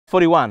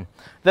41.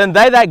 Then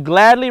they that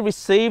gladly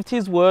received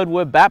his word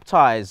were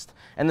baptized,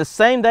 and the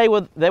same day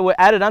there were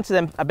added unto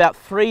them about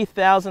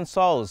 3,000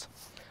 souls.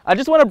 I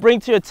just want to bring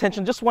to your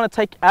attention, just want to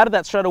take out of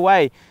that straight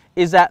away,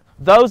 is that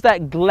those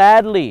that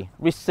gladly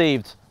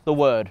received the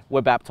word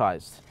were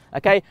baptized.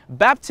 Okay,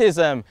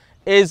 baptism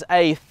is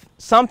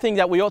something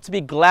that we ought to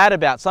be glad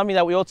about, something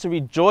that we ought to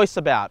rejoice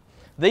about.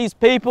 These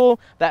people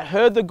that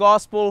heard the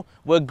gospel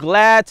were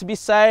glad to be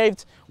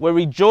saved, were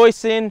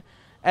rejoicing,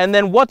 and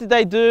then what did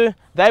they do?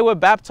 They were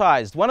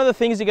baptized. One of the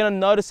things you're going to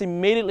notice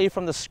immediately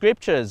from the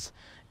scriptures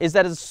is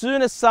that as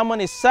soon as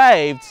someone is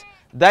saved,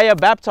 they are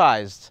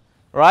baptized,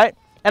 right?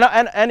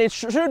 And it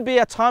should be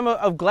a time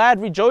of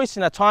glad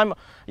rejoicing, a time,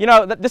 you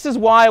know, this is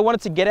why I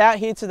wanted to get out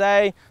here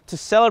today to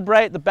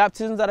celebrate the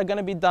baptisms that are going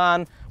to be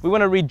done. We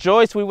want to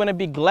rejoice, we want to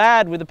be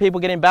glad with the people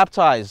getting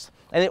baptized.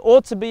 And it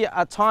ought to be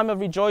a time of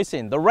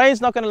rejoicing. The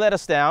rain's not going to let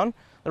us down.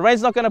 The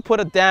rain's not going to put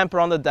a damper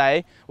on the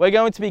day. We're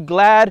going to be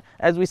glad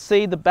as we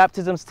see the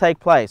baptisms take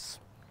place.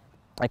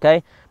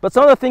 Okay? But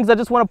some of the things I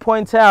just want to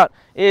point out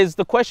is,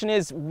 the question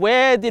is,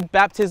 where did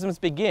baptisms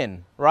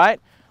begin, right?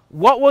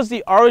 What was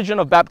the origin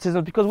of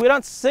baptism? Because we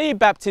don't see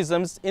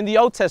baptisms in the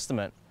Old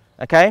Testament,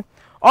 okay?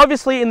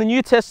 Obviously in the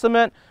New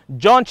Testament,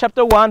 John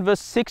chapter 1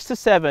 verse 6 to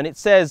 7, it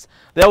says,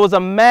 there was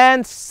a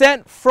man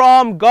sent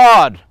from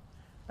God,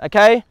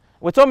 okay?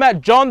 We're talking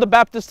about John the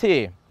Baptist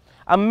here.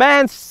 A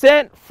man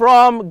sent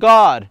from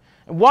God.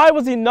 Why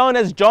was he known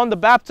as John the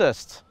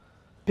Baptist?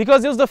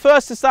 Because he was the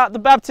first to start the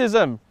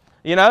baptism,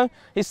 you know?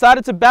 He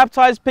started to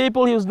baptize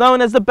people. He was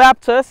known as the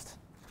Baptist.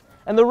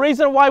 And the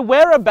reason why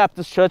we're a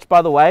Baptist church,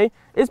 by the way,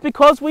 is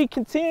because we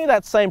continue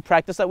that same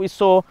practice that we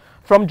saw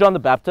from John the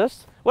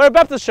Baptist. We're a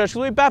Baptist church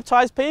because we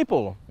baptize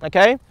people,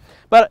 okay?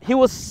 But he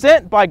was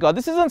sent by God.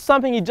 This isn't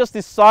something he just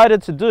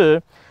decided to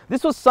do.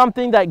 This was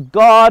something that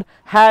God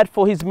had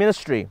for his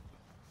ministry.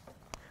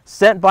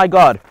 Sent by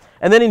God.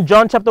 And then in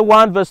John chapter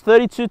 1 verse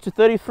 32 to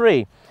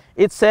 33,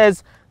 it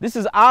says, this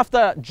is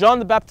after John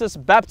the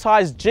Baptist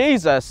baptized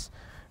Jesus.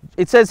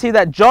 It says here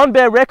that John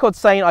bare record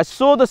saying, I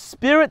saw the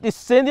Spirit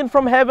descending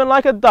from heaven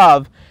like a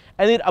dove,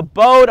 and it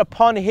abode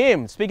upon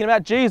him, speaking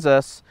about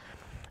Jesus,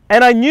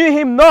 and I knew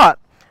him not,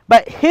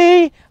 but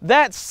he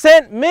that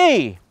sent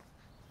me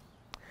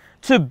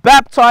to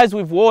baptize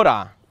with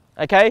water.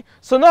 Okay,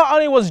 so not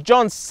only was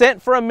John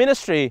sent for a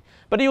ministry,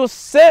 but he was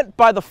sent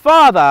by the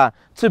Father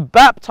to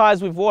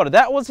baptize with water.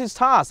 That was his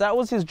task, that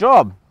was his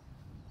job.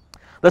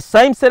 The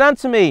same said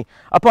unto me,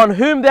 upon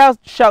whom thou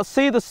shalt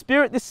see the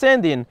Spirit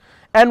descending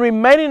and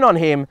remaining on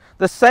him,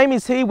 the same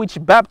is he which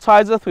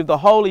baptizeth with the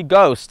Holy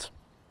Ghost.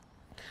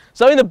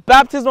 So in the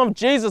baptism of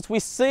Jesus, we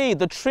see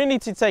the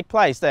Trinity take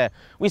place there.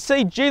 We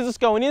see Jesus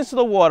going into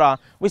the water,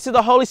 we see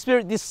the Holy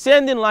Spirit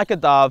descending like a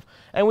dove,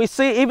 and we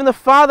see even the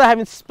Father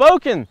having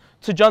spoken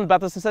to John the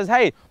Baptist and says,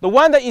 hey, the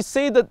one that you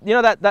see that, you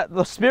know, that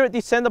the Spirit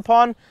descend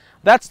upon,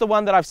 that's the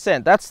one that I've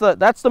sent. That's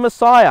the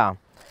Messiah.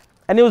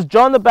 And it was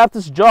John the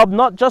Baptist's job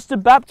not just to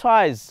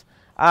baptize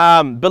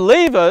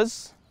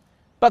believers,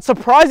 but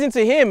surprising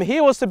to him,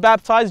 he was to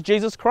baptize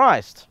Jesus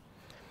Christ.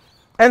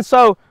 And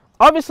so,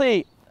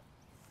 obviously,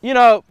 you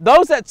know,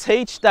 those that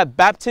teach that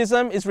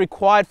baptism is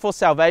required for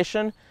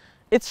salvation,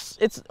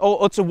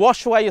 or to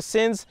wash away your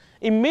sins,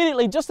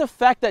 immediately just the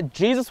fact that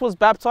Jesus was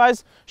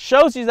baptized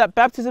shows you that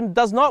baptism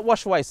does not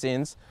wash away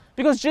sins,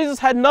 because Jesus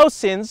had no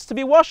sins to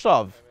be washed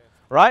of,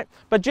 right?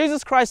 But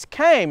Jesus Christ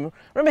came,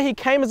 remember, he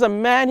came as a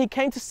man, he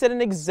came to set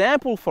an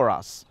example for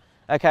us,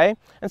 okay?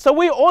 And so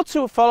we ought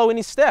to follow in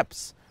his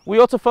steps. We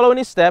ought to follow in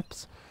his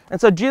steps.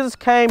 And so Jesus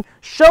came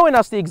showing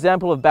us the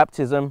example of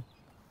baptism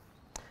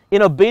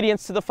in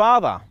obedience to the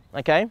Father,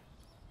 okay?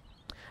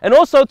 And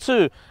also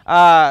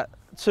justify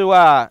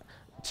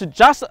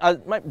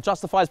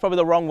is probably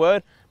the wrong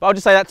word, but I'll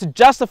just say that, to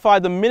justify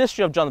the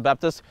ministry of John the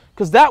Baptist,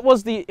 because that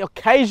was the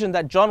occasion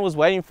that John was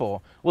waiting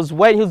for. He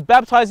was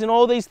baptizing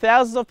all these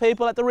thousands of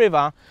people at the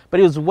river,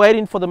 but he was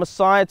waiting for the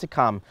Messiah to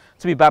come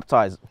to be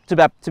baptized,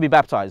 to be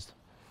baptized.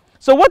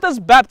 So what does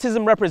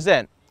baptism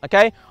represent?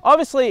 Okay,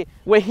 obviously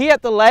we're here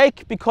at the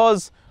lake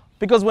because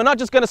we're not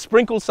just going to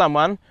sprinkle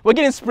someone. We're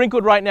getting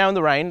sprinkled right now in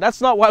the rain.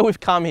 That's not why we've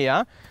come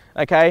here,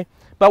 okay?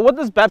 But what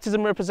does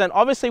baptism represent?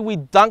 Obviously we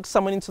dunk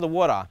someone into the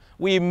water.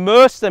 We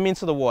immerse them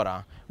into the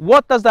water.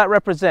 What does that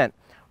represent?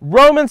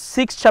 Romans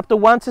 6 chapter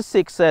 1 to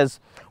 6 says,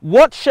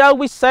 what shall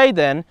we say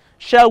then?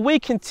 Shall we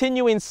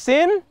continue in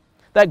sin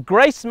that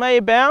grace may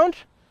abound?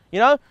 You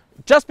know,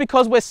 just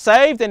because we're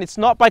saved and it's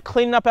not by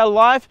cleaning up our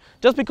life,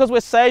 just because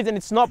we're saved and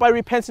it's not by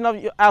repenting of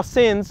our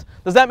sins,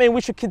 does that mean we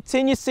should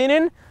continue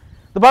sinning?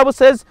 The Bible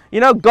says, you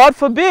know, God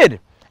forbid.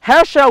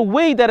 How shall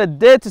we that are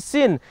dead to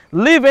sin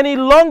live any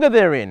longer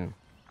therein?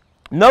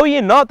 Know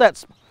ye not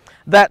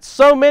that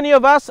so many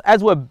of us,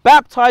 as were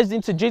baptized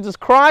into Jesus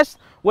Christ,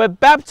 were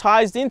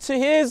baptized into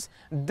his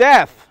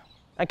death?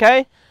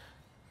 Okay?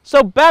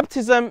 So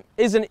baptism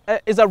is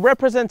a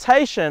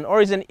representation,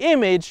 or is an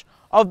image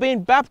of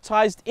being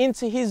baptized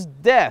into his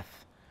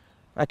death.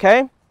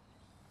 Okay?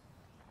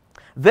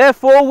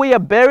 Therefore we are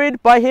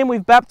buried by him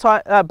with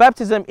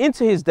baptism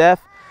into his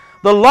death,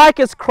 The like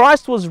as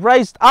Christ was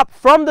raised up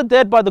from the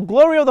dead by the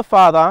glory of the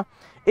Father,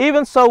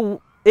 even so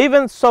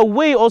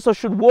we also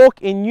should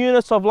walk in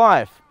newness of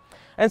life.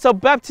 And so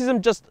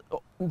baptism just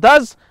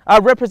does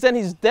represent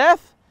his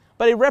death,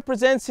 but it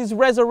represents his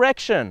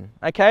resurrection,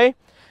 okay?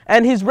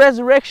 And his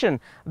resurrection,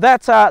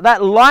 that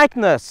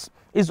likeness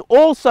is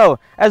also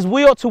as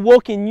we ought to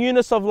walk in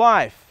newness of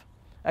life,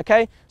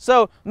 okay?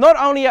 So not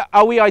only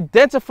are we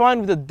identifying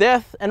with the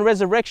death and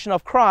resurrection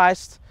of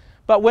Christ,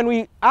 but when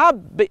we are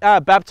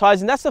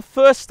baptized, and that's the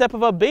first step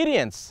of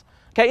obedience.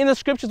 Okay, in the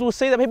scriptures we'll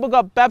see that people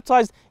got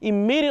baptized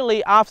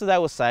immediately after they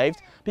were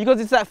saved,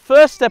 because it's that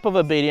first step of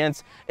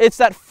obedience. It's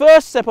that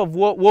first step of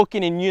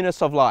walking in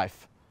newness of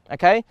life.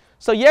 Okay,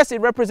 so yes,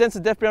 it represents the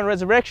death, burial, and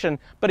resurrection,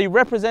 but it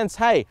represents,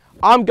 hey,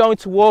 I'm going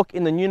to walk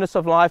in the newness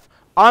of life.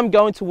 I'm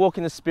going to walk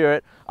in the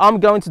Spirit. I'm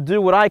going to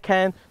do what I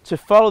can to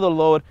follow the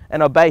Lord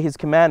and obey his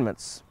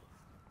commandments.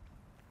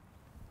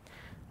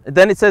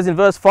 Then it says in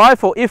verse 5,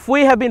 for if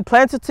we have been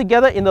planted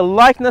together in the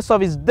likeness of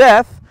his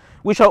death,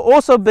 we shall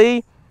also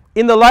be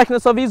in the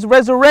likeness of his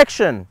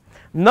resurrection,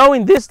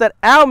 knowing this, that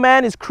our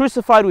man is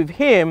crucified with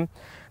him,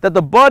 that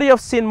the body of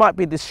sin might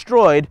be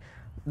destroyed,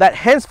 that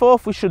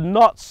henceforth we should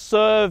not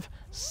serve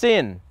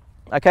sin.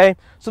 Okay,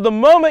 so the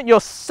moment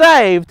you're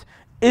saved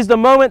is the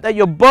moment that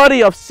your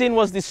body of sin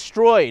was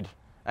destroyed.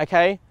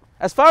 Okay,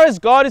 as far as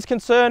God is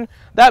concerned,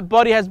 that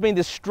body has been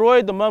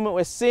destroyed the moment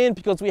we're sinned,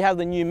 because we have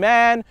the new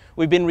man,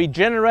 we've been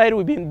regenerated,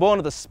 we've been born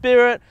of the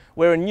Spirit,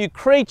 we're a new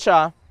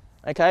creature.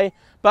 Okay,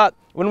 but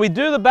when we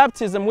do the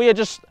baptism, we are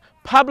just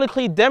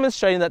publicly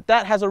demonstrating that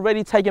that has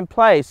already taken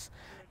place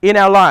in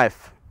our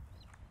life.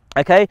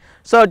 Okay,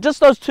 so just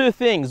those two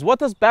things. What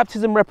does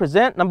baptism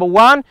represent? Number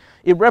one,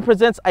 it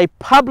represents a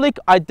public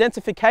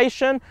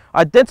identification,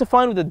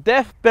 identifying with the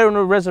death, burial,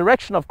 and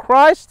resurrection of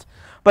Christ.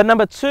 But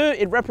number two,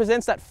 it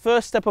represents that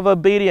first step of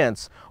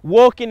obedience,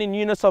 walking in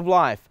newness of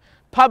life,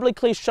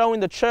 publicly showing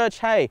the church,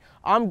 hey,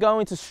 I'm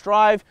going to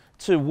strive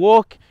to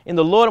walk in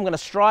the Lord. I'm going to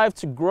strive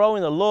to grow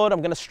in the Lord. I'm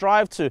going to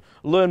strive to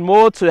learn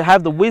more, to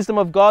have the wisdom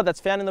of God that's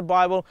found in the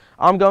Bible.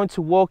 I'm going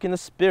to walk in the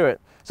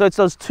Spirit. So it's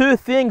those two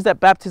things that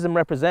baptism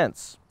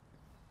represents.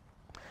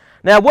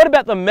 Now, what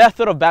about the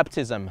method of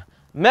baptism?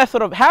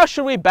 Method of how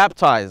should we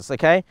baptize,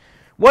 okay?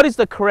 What is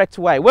the correct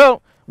way?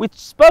 Well, we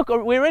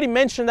already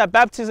mentioned that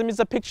baptism is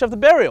a picture of the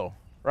burial,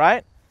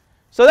 right?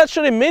 So that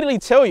should immediately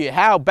tell you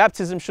how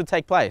baptism should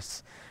take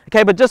place.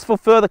 Okay, but just for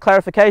further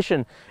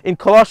clarification, in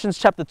Colossians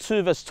chapter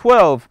 2, verse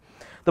 12,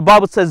 the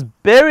Bible says,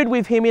 buried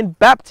with him in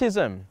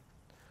baptism.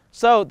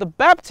 So the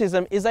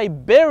baptism is a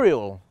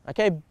burial,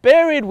 okay,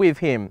 buried with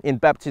him in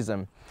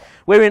baptism,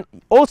 wherein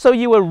also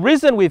you were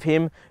risen with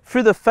him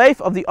through the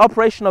faith of the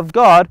operation of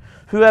God,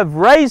 who have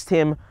raised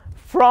him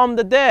from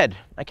the dead.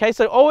 Okay,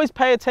 so always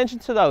pay attention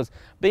to those.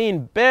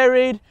 Being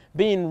buried,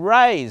 being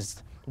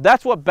raised.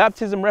 That's what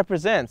baptism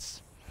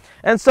represents.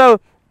 And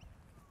so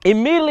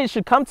immediately it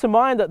should come to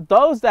mind that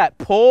those that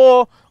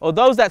pour or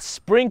those that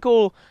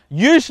sprinkle,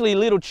 usually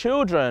little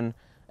children,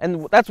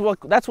 and that's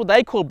what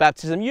they call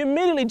baptism, you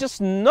immediately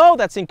just know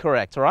that's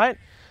incorrect, right?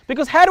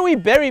 Because how do we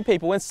bury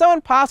people? When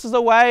someone passes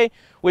away,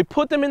 we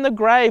put them in the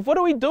grave. What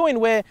are we doing?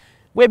 We're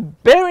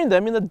burying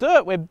them in the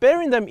dirt. We're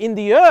burying them in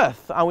the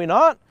earth, are we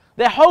not?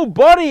 Their whole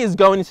body is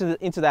going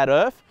into that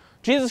earth.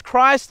 Jesus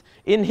Christ,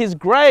 in his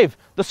grave,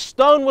 the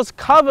stone was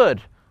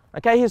covered.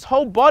 Okay, his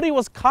whole body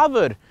was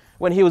covered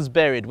when he was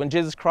buried, when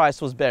Jesus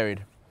Christ was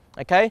buried.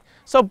 Okay,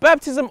 so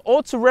baptism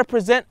ought to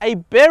represent a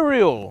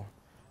burial.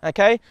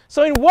 Okay,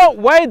 so in what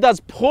way does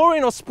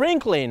pouring or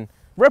sprinkling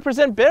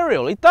represent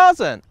burial? It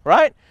doesn't,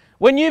 right?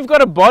 When you've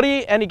got a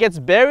body and it gets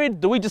buried,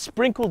 do we just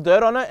sprinkle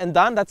dirt on it and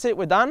done? That's it,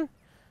 we're done?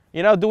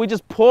 You know, do we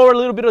just pour a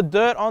little bit of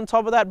dirt on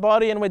top of that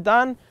body and we're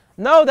done?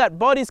 No, that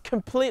body's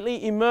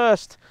completely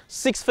immersed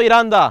 6 feet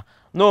under,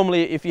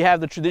 normally if you have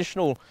the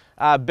traditional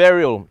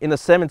burial in the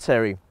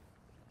cemetery.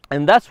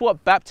 And that's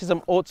what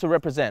baptism ought to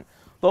represent.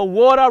 The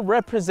water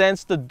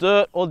represents the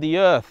dirt or the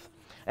earth.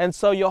 And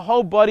so your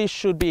whole body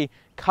should be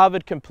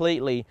covered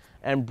completely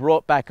and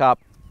brought back up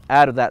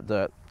out of that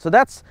dirt. So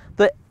that's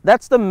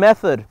the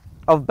method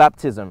of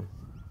baptism.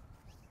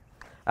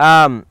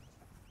 Another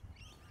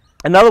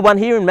one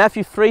here in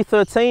Matthew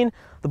 3:13,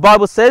 the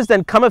Bible says,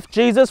 then cometh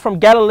Jesus from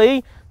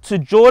Galilee to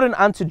Jordan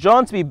unto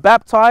John to be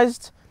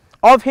baptized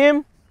of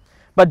him.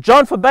 But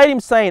John forbade him,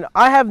 saying,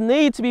 I have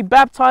need to be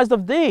baptized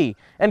of thee,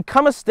 and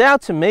comest thou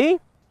to me?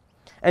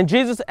 And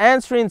Jesus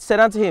answering said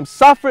unto him,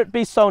 suffer it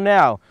be so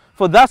now,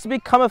 for thus it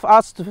becometh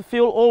us to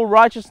fulfill all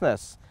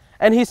righteousness.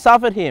 And he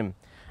suffered him.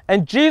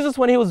 And Jesus,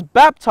 when he was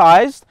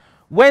baptized,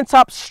 went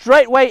up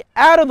straightway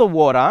out of the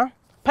water.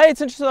 Pay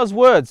attention to those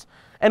words.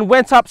 And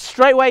went up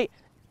straightway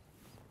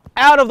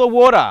out of the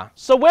water.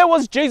 So where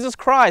was Jesus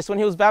Christ when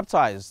he was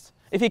baptized?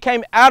 If he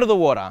came out of the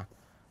water,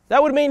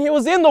 that would mean he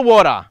was in the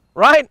water,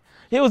 right?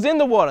 He was in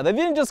the water. They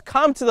didn't just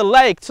come to the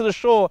lake, to the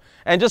shore,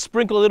 and just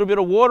sprinkle a little bit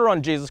of water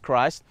on Jesus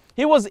Christ.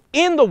 He was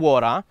in the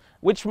water,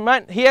 which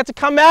meant he had to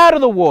come out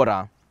of the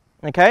water.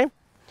 Okay?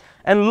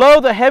 And lo,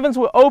 the heavens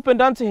were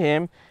opened unto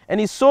him, and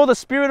he saw the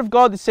Spirit of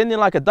God descending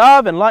like a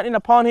dove and lighting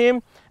upon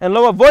him. and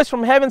lo, a voice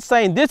from heaven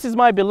saying, "This is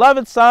my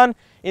beloved Son,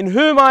 in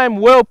whom I am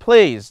well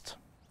pleased."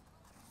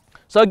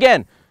 So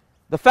again,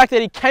 the fact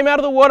that he came out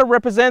of the water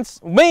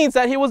means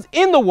that he was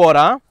in the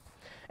water,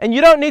 and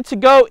you don't need to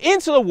go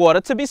into the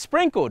water to be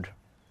sprinkled.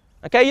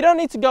 Okay, you don't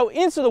need to go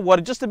into the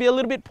water just to be a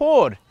little bit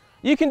poured.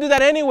 You can do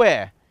that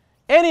anywhere.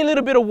 Any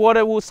little bit of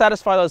water will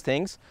satisfy those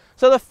things.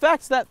 So the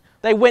fact that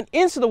they went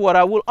into the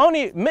water will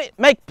only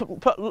make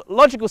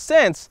logical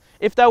sense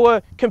if they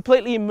were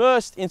completely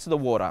immersed into the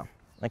water.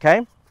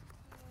 Okay?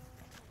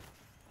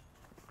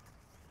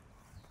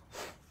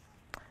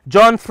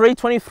 John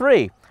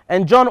 3:23.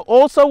 And John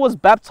also was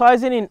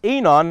baptizing in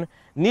Enon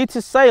near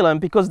to Salem,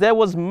 because there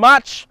was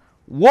much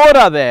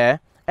water there,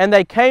 and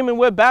they came and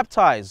were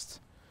baptized.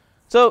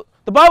 So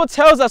the Bible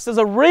tells us there's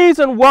a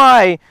reason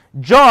why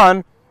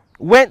John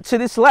went to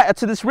this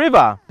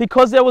river,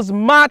 because there was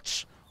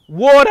much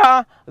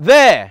water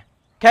there.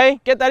 Okay,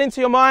 get that into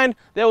your mind.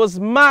 There was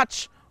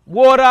much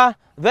water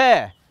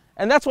there.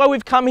 And that's why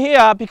we've come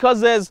here,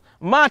 because there's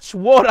much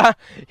water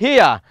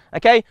here.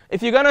 Okay,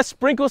 if you're going to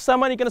sprinkle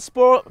someone, you're going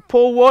to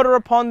pour water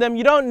upon them,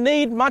 you don't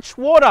need much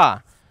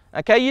water.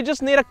 Okay, you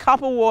just need a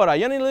cup of water.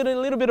 You only need a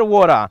little bit of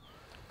water.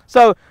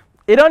 So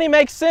it only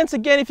makes sense,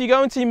 again, if you're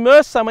going to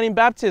immerse someone in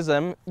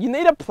baptism, you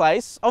need a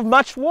place of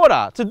much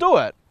water to do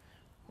it.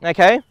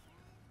 Okay?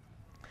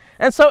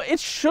 And so it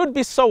should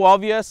be so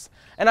obvious.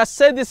 And I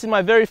said this in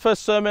my very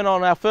first sermon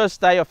on our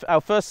first day of our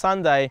first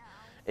Sunday,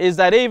 is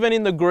that even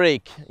in the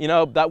Greek, you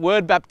know, that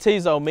word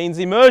baptizo means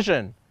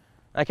immersion.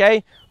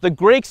 Okay? The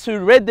Greeks who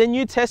read the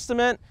New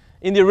Testament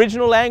in the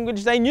original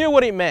language, they knew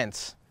what it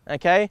meant.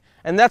 Okay?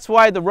 And that's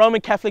why the Roman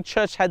Catholic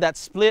Church had that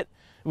split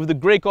with the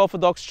Greek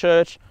Orthodox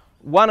Church,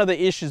 one of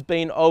the issues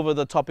being over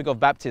the topic of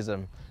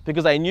baptism,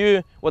 because they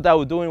knew what they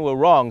were doing were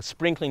wrong,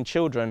 sprinkling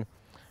children.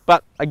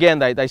 But again,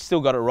 they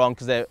still got it wrong,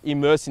 because they're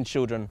immersing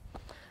children.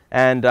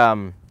 And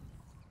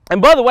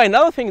by the way,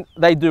 another thing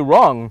they do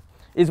wrong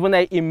is when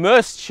they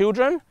immerse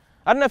children.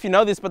 I don't know if you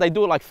know this, but they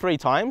do it like 3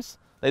 times.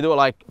 They do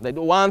it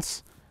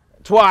once,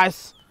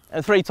 twice,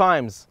 and 3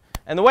 times.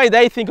 And the way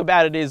they think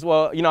about it is,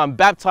 well, you know, I'm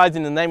baptized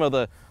in the name of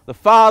the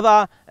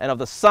Father, and of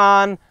the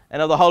Son,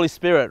 and of the Holy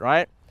Spirit,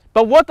 right?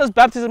 But what does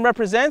baptism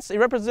represent? It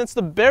represents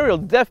the burial,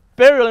 death,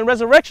 burial, and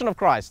resurrection of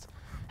Christ.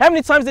 How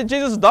many times did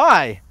Jesus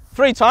die?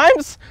 3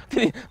 times?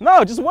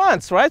 No, just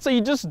once, right? So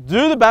you just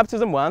do the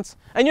baptism once,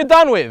 and you're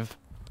done with.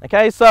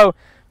 Okay, so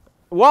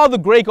while the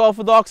Greek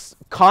Orthodox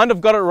kind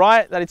of got it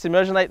right, that it's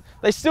immersion,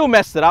 they still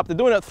messed it up. They're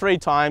doing it 3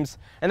 times,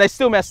 and they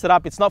still messed it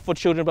up. It's not for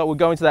children, but we'll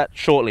go into that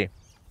shortly.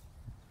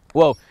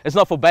 Well, it's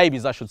not for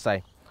babies, I should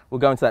say. We'll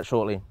go into that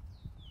shortly.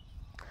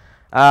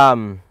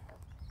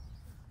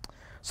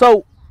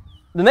 So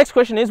the next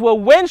question is, well,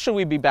 when should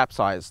we be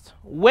baptized?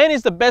 When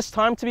is the best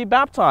time to be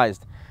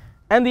baptized?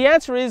 And the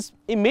answer is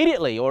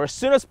immediately, or as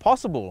soon as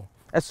possible.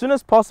 As soon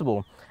as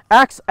possible.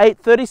 Acts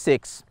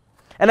 8:36.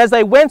 And as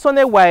they went on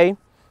their way,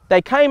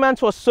 they came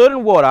unto a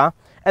certain water,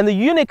 and the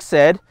eunuch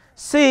said,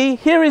 "See,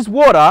 here is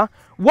water.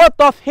 What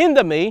doth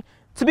hinder me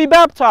to be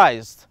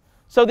baptized?"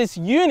 So this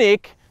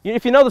eunuch,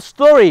 if you know the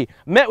story,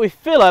 met with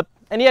Philip,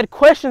 and he had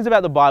questions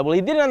about the Bible.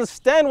 He didn't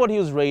understand what he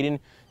was reading.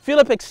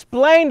 Philip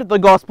explained the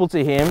gospel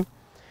to him.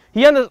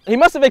 He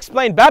must have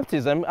explained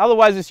baptism,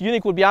 otherwise this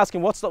eunuch would be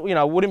asking,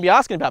 wouldn't be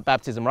asking about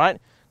baptism, right?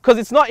 Because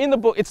it's not in the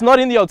book, it's not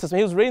in the Old Testament.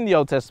 He was reading the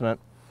Old Testament.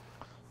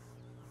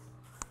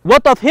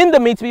 "What doth hinder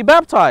me to be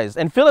baptized?"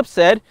 And Philip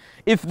said,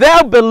 "If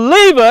thou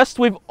believest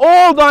with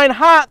all thine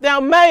heart, thou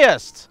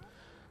mayest."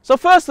 So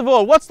first of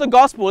all, what's the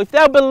gospel? If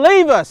thou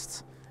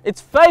believest, it's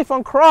faith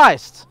on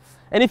Christ.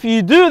 And if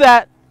you do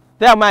that,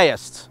 thou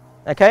mayest.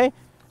 Okay?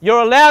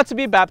 You're allowed to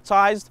be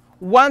baptized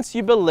once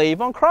you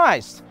believe on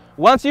Christ.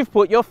 Once you've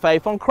put your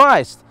faith on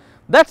Christ.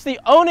 That's the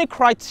only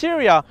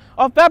criteria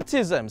of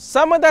baptism.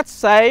 Someone that's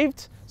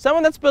saved,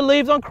 someone that's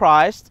believed on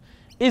Christ,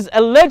 is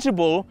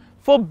eligible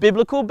for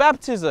biblical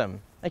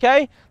baptism.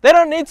 Okay? They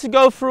don't need to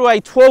go through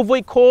a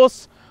 12-week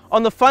course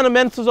on the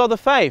fundamentals of the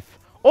faith.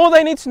 All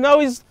they need to know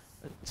is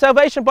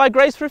salvation by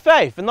grace through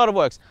faith and not of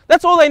works.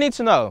 That's all they need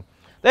to know.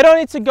 They don't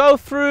need to go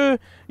through,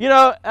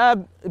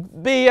 their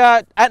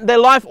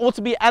life ought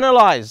to be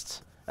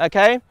analyzed.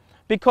 Okay?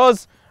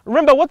 Because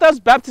remember, what does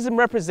baptism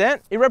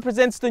represent? It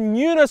represents the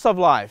newness of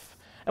life.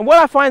 And what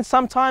I find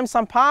sometimes,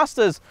 some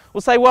pastors will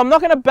say, well, I'm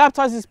not going to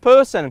baptize this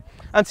person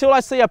until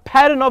I see a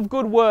pattern of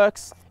good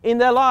works in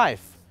their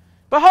life.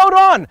 But hold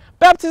on,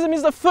 baptism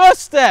is the first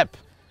step,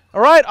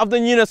 all right, of the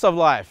newness of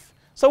life.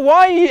 So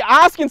why are you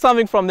asking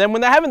something from them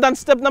when they haven't done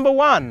step number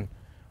 1,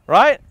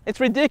 right? It's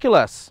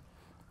ridiculous.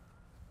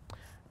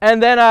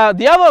 And then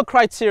the other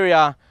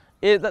criteria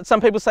is that some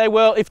people say,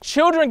 well, if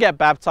children get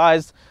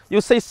baptized,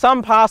 you'll see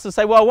some pastors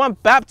say, well, I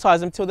won't baptize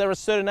them until they're a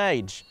certain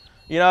age.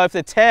 You know, if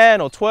they're 10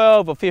 or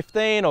 12 or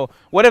 15 or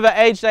whatever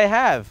age they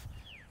have.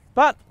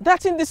 But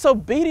that's in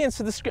disobedience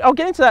to the scripture. I'll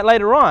get into that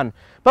later on.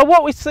 But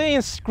what we see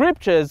in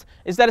scriptures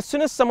is that as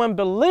soon as someone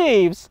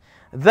believes,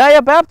 they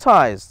are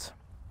baptized.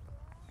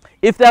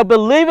 "If thou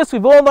believest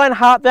with all thine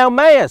heart, thou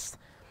mayest."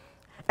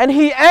 And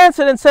he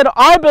answered and said,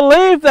 "I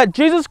believe that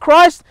Jesus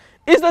Christ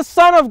is the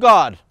Son of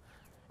God."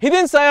 He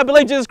didn't say, I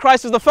believe Jesus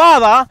Christ is the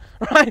Father,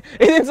 right?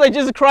 He didn't say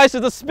Jesus Christ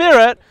is the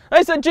Spirit.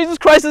 He said Jesus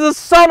Christ is the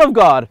Son of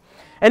God.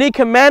 And he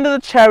commanded the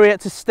chariot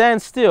to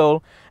stand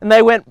still, and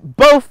they went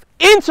both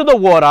into the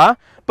water,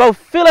 both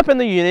Philip and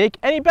the eunuch,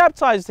 and he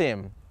baptized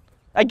him.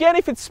 Again,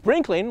 if it's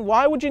sprinkling,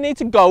 why would you need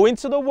to go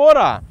into the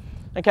water?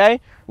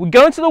 Okay, we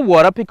go into the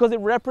water because it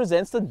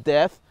represents the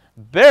death,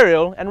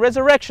 burial, and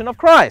resurrection of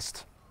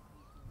Christ.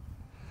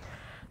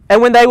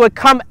 And when they were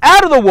come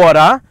out of the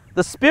water,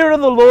 the Spirit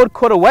of the Lord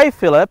caught away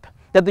Philip,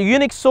 that the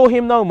eunuch saw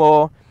him no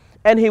more,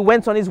 and he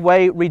went on his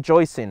way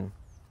rejoicing.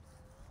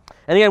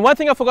 And again, one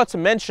thing I forgot to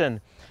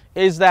mention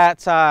is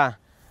that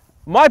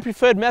my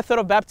preferred method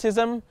of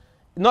baptism,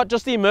 not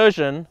just the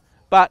immersion,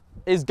 but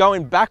is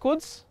going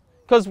backwards.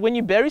 Because when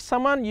you bury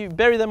someone, you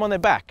bury them on their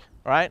back,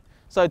 right?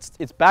 So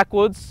it's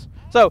backwards.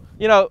 So,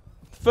 you know,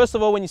 first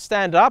of all, when you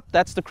stand up,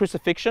 that's the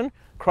crucifixion.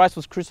 Christ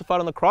was crucified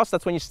on the cross.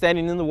 That's when you're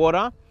standing in the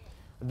water.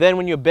 Then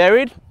when you're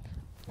buried,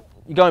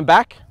 you're going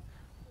back,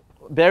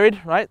 buried,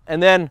 right?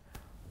 And then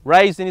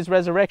raised in his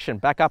resurrection,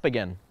 back up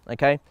again,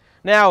 okay?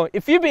 Now,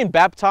 if you've been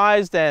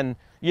baptized and,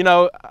 you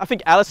know, I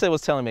think Alistair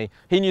was telling me,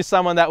 he knew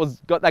someone that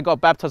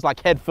got baptized like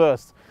head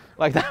first,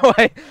 like that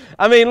way.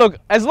 I mean, look,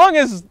 as long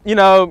as, you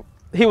know,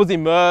 he was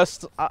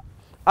immersed,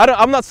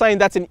 I'm not saying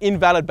that's an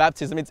invalid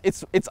baptism.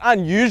 It's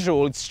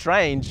unusual, it's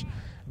strange,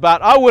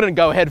 but I wouldn't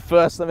go head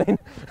first. I mean,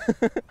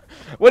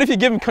 what if you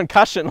give him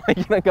concussion? Like,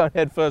 you don't go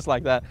head first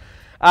like that.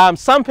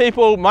 Some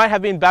people might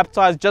have been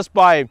baptized just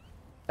by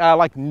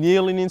like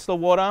kneeling into the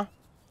water,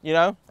 you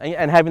know,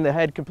 and having the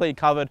head completely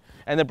covered,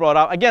 and they're brought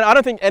up. Again, I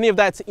don't think any of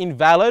that's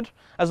invalid.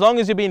 As long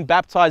as you're being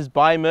baptized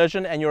by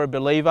immersion and you're a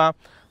believer,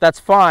 that's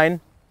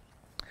fine.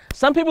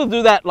 Some people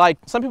do that, like,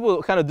 some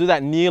people kind of do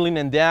that kneeling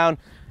and down.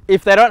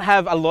 If they don't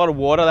have a lot of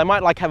water, they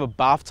might like have a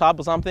bathtub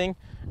or something,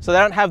 so they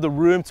don't have the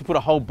room to put a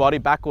whole body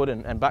backward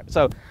and back.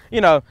 So, you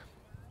know,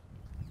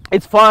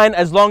 it's fine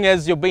as long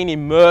as you're being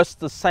immersed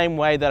the same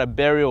way that a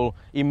burial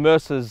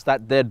immerses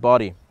that dead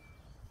body.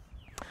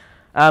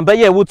 But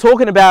yeah, we're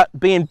talking about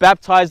being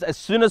baptized as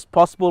soon as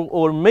possible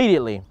or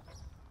immediately.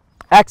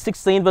 Acts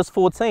 16 verse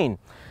 14.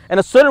 And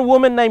a certain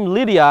woman named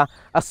Lydia,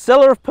 a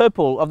seller of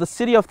purple of the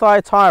city of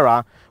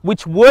Thyatira,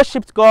 which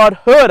worshipped God,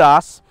 heard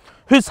us,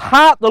 whose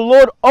heart the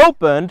Lord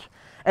opened,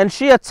 and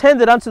she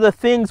attended unto the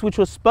things which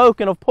were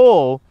spoken of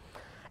Paul.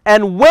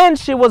 And when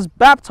she was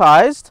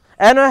baptized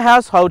and her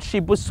household, she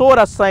besought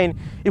us, saying,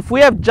 if you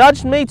have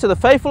judged me to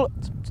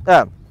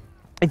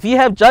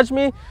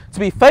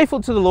be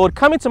faithful to the Lord,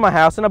 come into my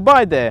house and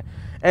abide there.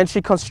 And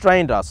she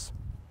constrained us.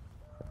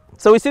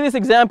 So we see this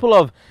example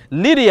of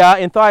Lydia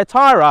in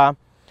Thyatira.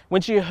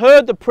 When she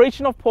heard the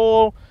preaching of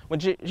Paul, when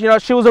she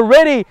was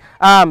already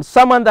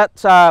someone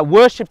that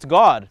worshipped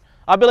God.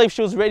 I believe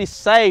she was already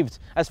saved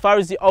as far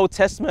as the Old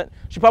Testament.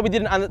 She probably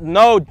didn't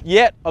know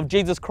yet of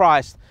Jesus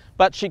Christ,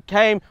 but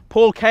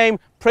Paul came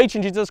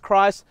preaching Jesus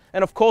Christ,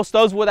 and of course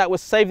those that were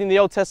saved in the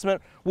Old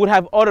Testament would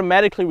have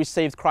automatically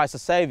received Christ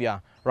as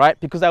Savior, right?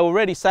 Because they were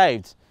already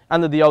saved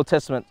under the Old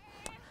Testament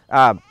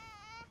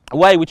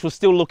way, which was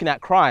still looking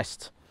at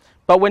Christ.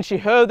 But when she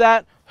heard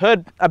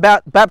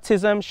about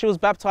baptism, she was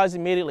baptized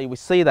immediately. We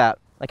see that,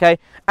 okay?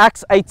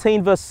 Acts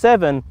 18 verse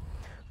 7,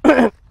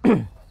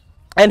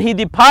 and he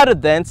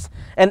departed thence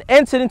and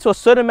entered into a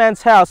certain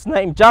man's house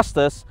named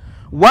Justus,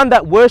 one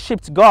that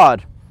worshipped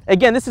God.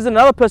 Again, this is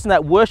another person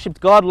that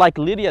worshipped God like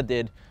Lydia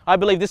did. I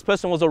believe this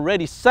person was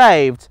already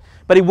saved,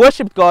 but he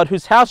worshipped God,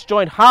 whose house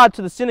joined hard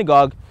to the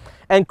synagogue.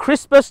 And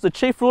Crispus, the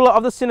chief ruler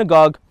of the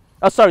synagogue,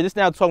 this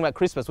now talking about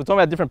Crispus, we're talking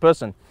about a different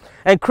person.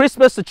 And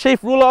Crispus, the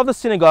chief ruler of the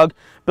synagogue,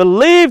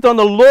 believed on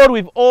the Lord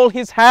with all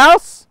his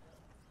house.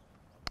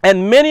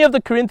 And many of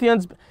the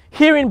Corinthians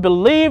hearing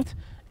believed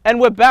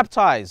and were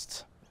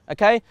baptized.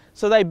 Okay,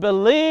 so they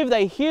believe,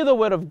 they hear the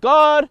word of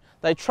God,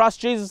 they trust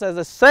Jesus as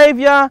a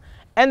Savior,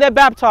 and they're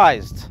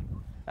baptized.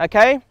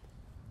 Okay.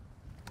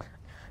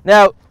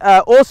 Now,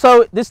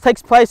 also, this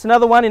takes place,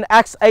 another one in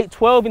Acts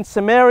 8:12 in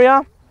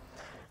Samaria.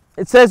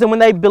 It says, and when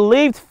they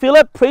believed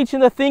Philip preaching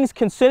the things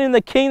concerning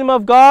the kingdom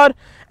of God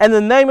and the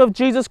name of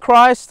Jesus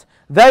Christ,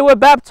 they were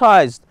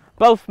baptized,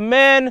 both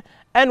men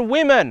and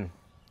women.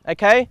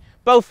 Okay,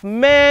 both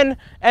men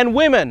and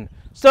women.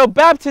 So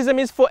baptism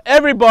is for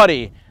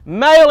everybody,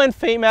 male and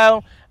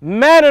female,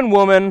 man and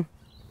woman.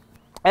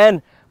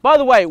 And by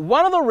the way,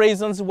 one of the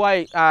reasons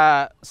why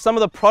some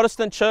of the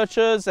Protestant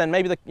churches and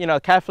maybe the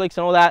Catholics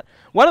and all that,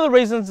 one of the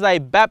reasons they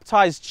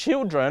baptize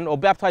children, or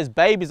baptize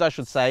babies I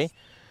should say,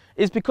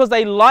 is because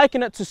they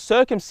liken it to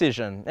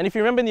circumcision. And if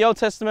you remember in the Old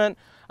Testament,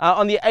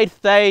 on the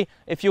 8th day,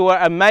 if you were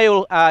a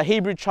male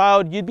Hebrew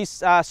child, you'd be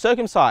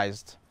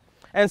circumcised.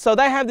 And so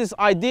they have this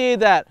idea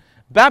that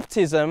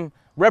baptism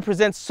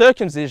represents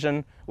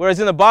circumcision, whereas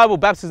in the Bible,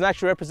 baptism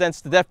actually represents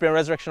the death, burial, and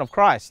resurrection of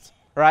Christ,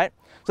 right?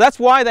 So that's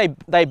why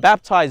they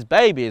baptize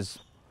babies.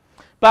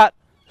 But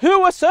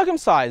who were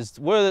circumcised?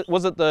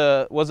 Was it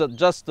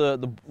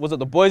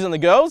the boys and the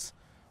girls?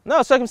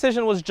 No,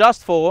 circumcision was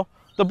just for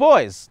the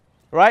boys,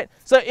 right?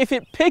 So if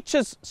it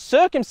pictures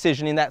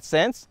circumcision in that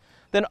sense,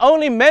 then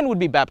only men would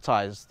be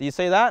baptized. Do you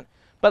see that?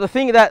 But the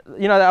thing that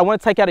I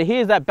want to take out of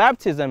here is that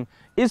baptism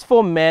is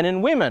for men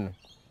and women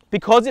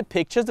because it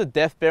pictures the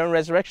death, burial, and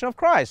resurrection of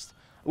Christ,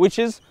 which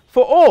is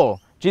for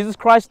all. Jesus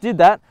Christ did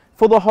that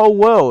for the whole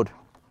world.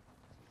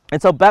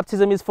 And so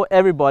baptism is for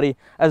everybody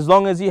as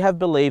long as you have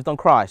believed on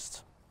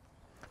Christ.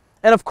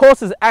 And of course,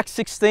 there's Acts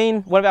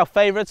 16, one of our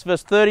favorites,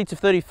 verse 30 to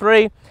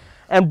 33,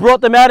 and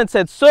brought them out and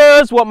said,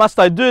 "Sirs, what must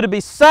I do to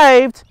be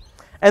saved?"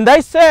 And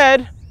they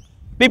said,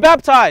 "Be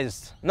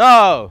baptized."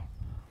 No,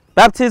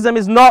 baptism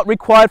is not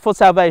required for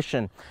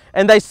salvation.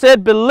 And they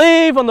said,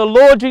 "Believe on the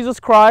Lord Jesus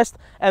Christ,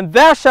 and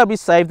thou shalt be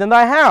saved in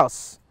thy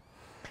house."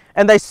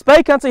 And they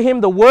spake unto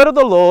him the word of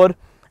the Lord,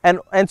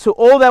 and to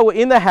all that were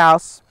in the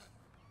house.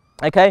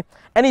 Okay,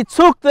 and he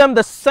took them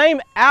the same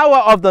hour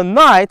of the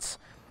night,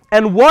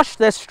 and washed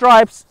their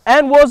stripes,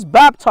 and was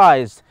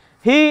baptized,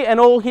 he and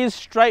all his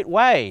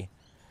straightway.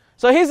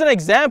 So here's an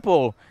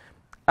example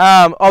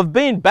of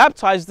being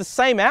baptized the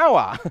same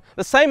hour.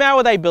 The same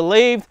hour they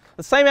believed,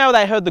 the same hour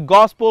they heard the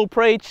gospel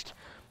preached.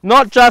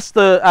 Not just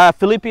the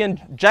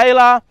Philippian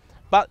jailer,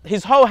 but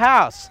his whole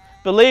house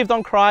believed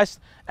on Christ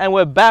and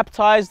were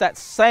baptized that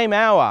same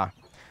hour.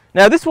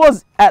 Now this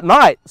was at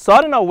night, so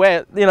I don't know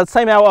where, the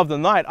same hour of the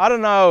night. I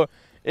don't know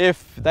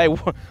if they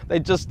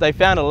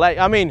found a lake.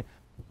 I mean,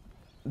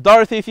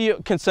 Dorothy, if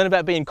you're concerned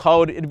about being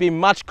cold, it'd be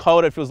much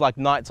colder if it was like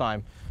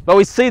nighttime. But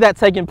we see that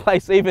taking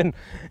place even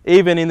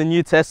in the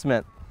New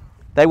Testament.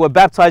 They were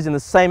baptized in the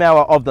same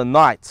hour of the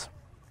night.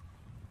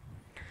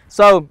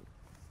 So,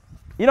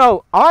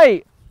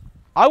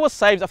 I was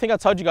saved. I think I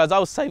told you guys I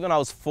was saved when I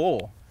was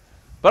 4.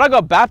 But I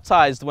got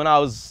baptized when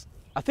I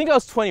think I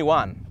was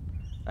 21.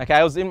 Okay,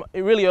 I was in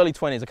really early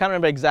 20s. I can't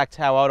remember exact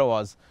how old I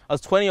was. I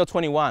was 20 or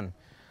 21.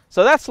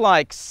 So that's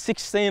like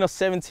 16 or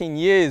 17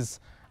 years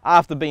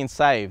after being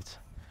saved.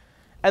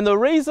 And the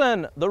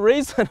reason,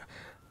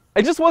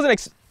 it just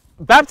wasn't,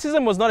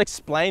 baptism was not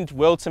explained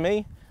well to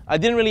me. I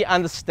didn't really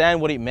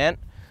understand what it meant.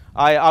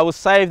 I was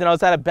saved and I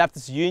was at a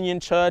Baptist Union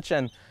church,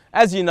 and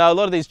as you know, a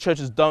lot of these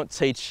churches don't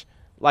teach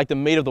like the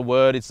meat of the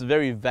word. It's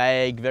very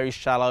vague, very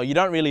shallow. You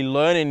don't really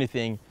learn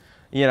anything,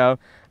 But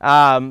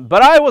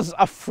I was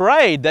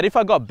afraid that if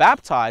I got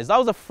baptized,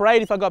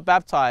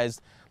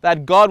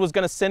 that God was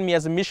going to send me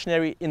as a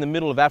missionary in the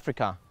middle of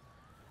Africa.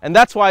 And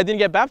that's why I didn't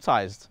get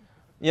baptized.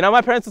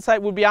 My parents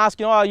would be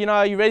asking, "Oh, are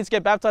you ready to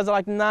get baptized?" I'm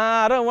like,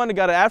 "Nah, I don't want to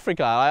go to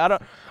Africa.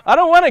 I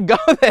don't want to go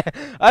there.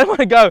 I don't want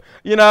to go,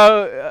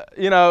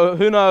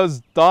 who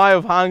knows, die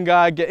of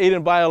hunger, get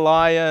eaten by a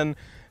lion,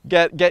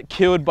 get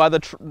killed by the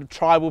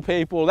tribal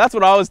people." That's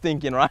what I was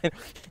thinking, right?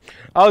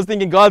 I was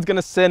thinking God's going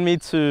to send me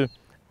to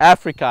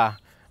Africa,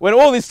 when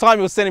all this time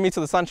he was sending me to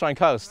the Sunshine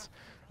Coast.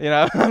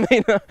 I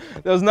mean, there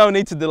was no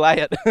need to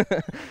delay it.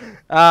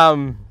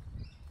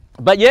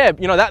 But yeah,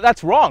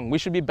 that's wrong. We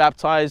should be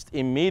baptized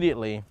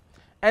immediately.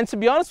 And to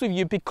be honest with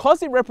you,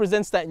 because it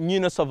represents that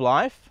newness of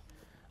life,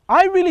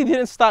 I really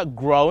didn't start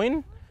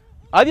growing.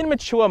 I didn't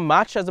mature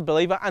much as a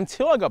believer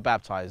until I got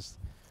baptized.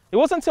 It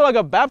wasn't until I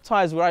got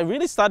baptized where I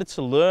really started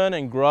to learn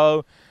and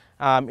grow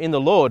in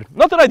the Lord.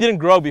 Not that I didn't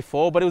grow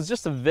before, but it was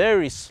just a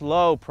very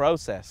slow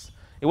process.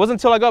 It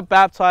wasn't until I got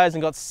baptized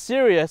and got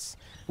serious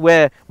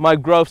where my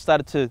growth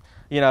started to,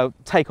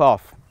 take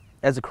off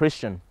as a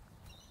Christian.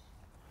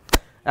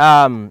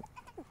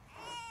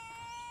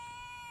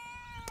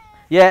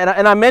 Yeah,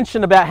 and I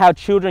mentioned about how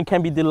children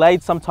can be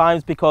delayed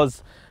sometimes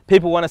because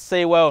people want to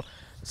see,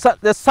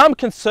 there's some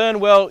concern,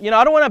 I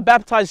don't want to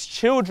baptize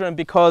children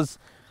because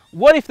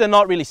what if they're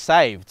not really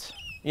saved?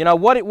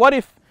 What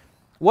if,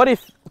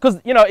 because,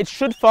 it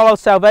should follow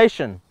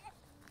salvation.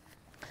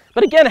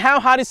 But again, how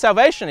hard is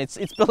salvation? It's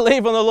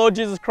believe on the Lord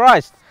Jesus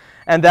Christ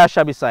and thou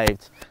shalt be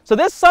saved. So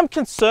there's some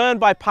concern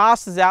by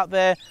pastors out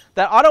there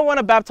that I don't want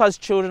to baptize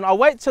children. I'll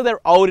wait till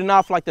they're old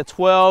enough, like they're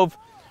 12,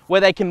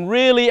 where they can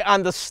really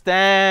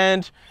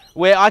understand,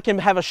 where I can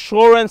have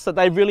assurance that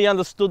they've really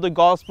understood the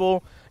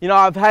gospel.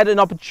 I've had an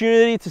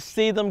opportunity to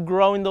see them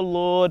grow in the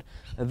Lord,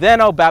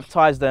 then I'll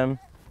baptize them.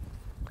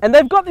 And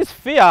they've got this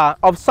fear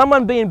of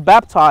someone being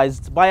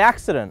baptized by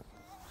accident.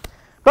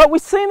 But we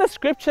see in the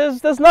scriptures,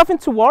 there's nothing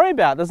to worry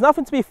about. There's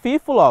nothing to be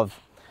fearful of.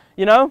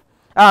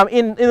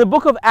 In the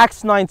book of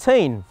Acts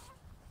 19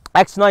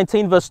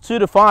 verse 2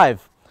 to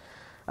 5,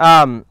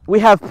 we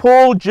have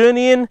Paul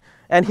journeying,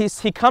 and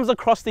he comes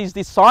across these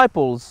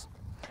disciples,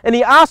 and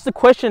he asks the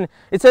question.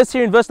 It says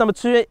here in verse number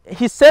 2,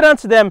 he said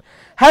unto them,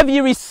 "Have ye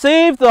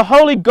received the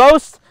Holy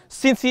Ghost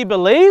since ye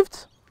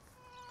believed?"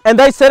 And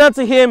they said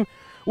unto him,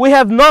 "We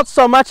have not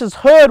so much as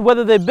heard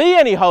whether there be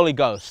any Holy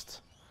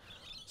Ghost."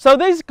 So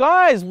these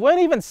guys weren't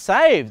even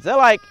saved. They're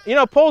like,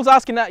 Paul's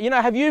asking that,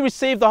 have you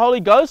received the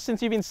Holy Ghost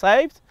since you've been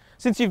saved?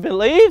 Since you've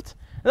believed?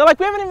 And they're like,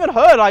 we haven't even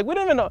heard. Like, we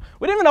don't even know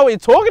what you're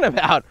talking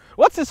about.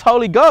 What's this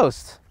Holy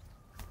Ghost?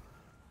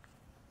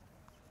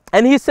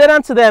 And he said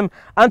unto them,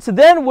 unto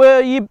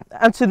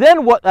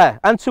what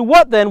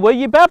then were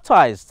ye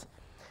baptized?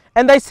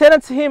 And they said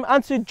unto him,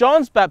 unto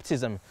John's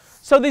baptism.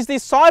 So these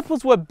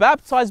disciples were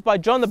baptized by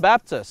John the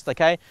Baptist,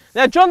 okay?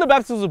 Now John the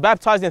Baptist was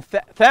baptized in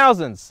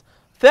thousands.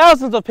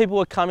 Thousands of people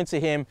were coming to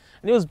him,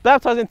 and he was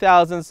baptized in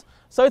thousands.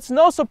 So it's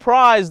no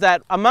surprise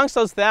that amongst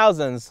those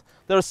thousands,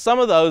 there are some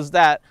of those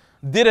that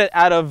did it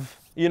out of,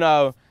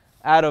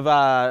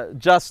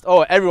 just,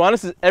 oh, everyone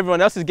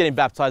else is getting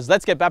baptized,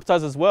 let's get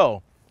baptized as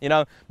well.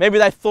 Maybe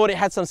they thought it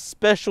had some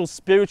special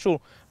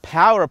spiritual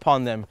power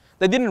upon them.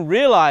 They didn't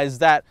realize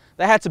that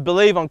they had to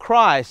believe on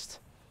Christ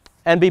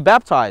and be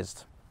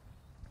baptized.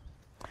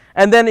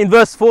 And then in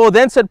verse 4,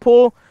 then said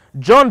Paul,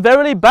 John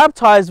verily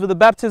baptized with the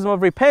baptism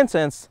of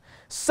repentance,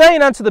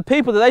 saying unto the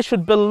people that they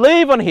should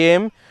believe on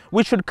him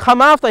which should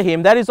come after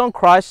him, that is on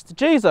Christ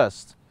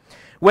Jesus.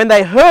 When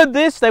they heard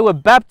this, they were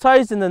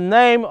baptized in the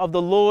name of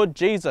the Lord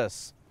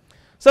Jesus.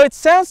 So it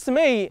sounds to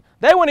me,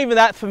 they weren't even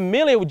that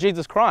familiar with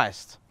Jesus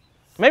Christ.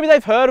 Maybe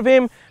they've heard of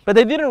him, but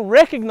they didn't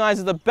recognize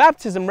that the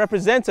baptism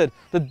represented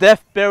the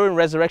death, burial, and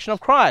resurrection of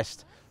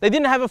Christ. They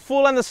didn't have a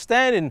full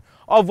understanding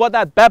of what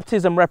that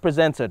baptism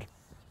represented.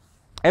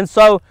 And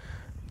so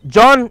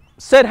John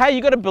said, hey,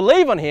 you got to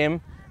believe on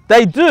him.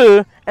 They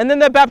do, and then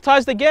they're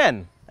baptized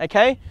again.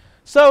 Okay?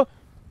 So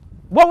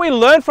what we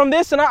learn from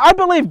this, and I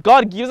believe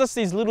God gives us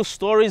these little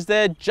stories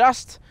there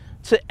just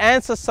to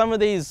answer some of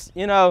these,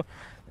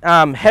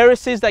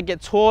 heresies that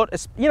get taught,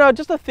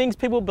 just the things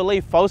people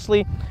believe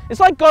falsely. It's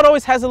like God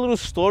always has a little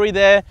story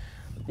there,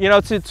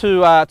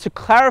 to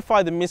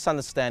clarify the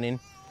misunderstanding.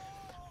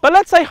 But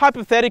let's say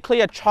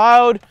hypothetically a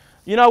child,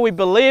 we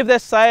believe they're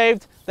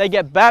saved, they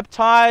get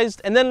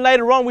baptized, and then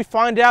later on we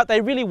find out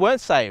they really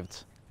weren't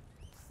saved.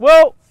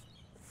 Well,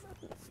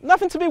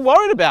 nothing to be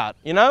worried about,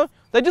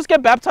 They just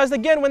get baptized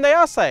again when they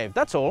are saved,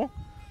 that's all.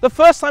 The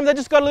first time they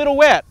just got a little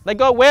wet. They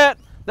got wet,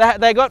 they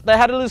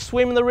had a little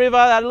swim in the river,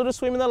 they had a little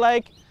swim in the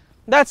lake.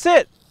 That's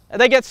it.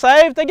 They get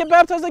saved, they get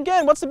baptized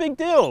again. What's the big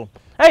deal?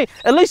 Hey,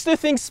 at least do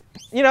things,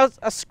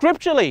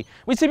 scripturally.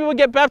 We see people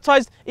get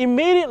baptized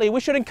immediately. We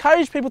should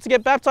encourage people to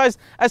get baptized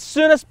as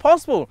soon as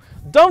possible.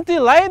 Don't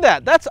delay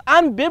that. That's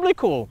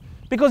unbiblical,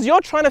 because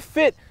you're trying to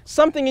fit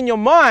something in your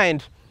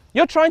mind.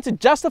 You're trying to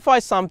justify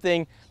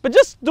something, but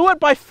just do it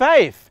by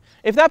faith.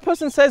 If that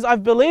person says,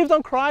 I've believed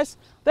on Christ,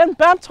 then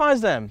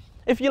baptize them.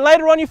 If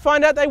later on you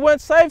find out they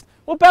weren't saved,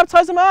 well,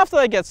 baptize them after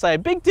they get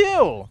saved. Big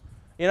deal,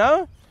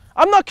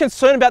 I'm not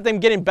concerned about them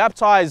getting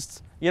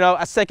baptized,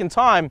 a second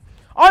time.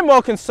 I'm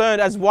more concerned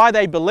as why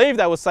they believe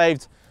they were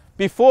saved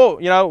before,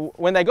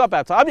 when they got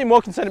baptized. I'd be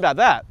more concerned about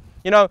that.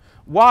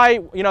 Why,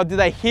 did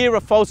they hear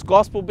a false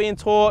gospel being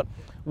taught?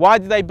 Why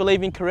did they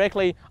believe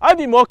incorrectly? I'd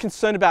be more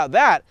concerned about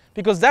that,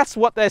 because that's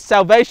what their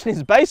salvation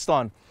is based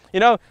on.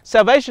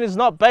 Salvation is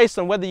not based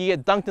on whether you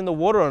get dunked in the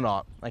water or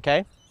not,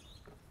 okay?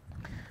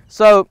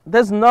 So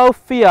there's no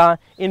fear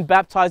in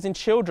baptizing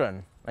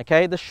children,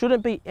 okay? There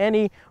shouldn't be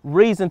any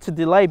reason to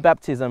delay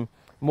baptism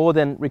more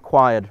than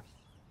required.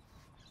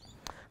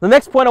 The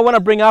next point I want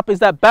to bring up is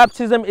that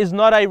baptism is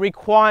not a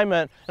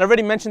requirement. And I've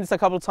already mentioned this a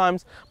couple of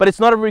times, but it's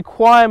not a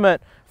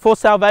requirement for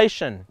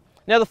salvation.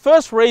 Now, the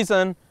first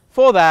reason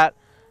for that,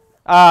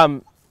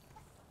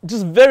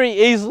 just very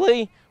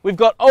easily, we've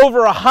got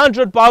over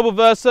 100 Bible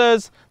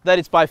verses that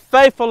it's by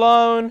faith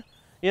alone.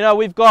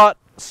 We've got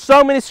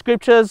so many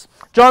scriptures.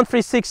 John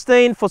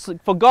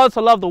 3:16, for God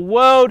so loved the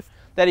world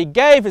that he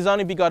gave his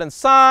only begotten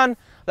Son,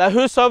 that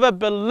whosoever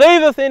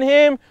believeth in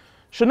him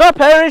should not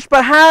perish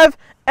but have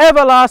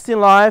everlasting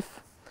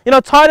life.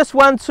 Titus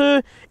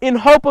 1:2, in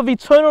hope of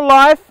eternal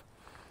life,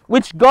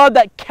 which God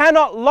that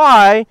cannot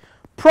lie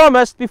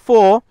promised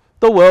before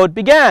the world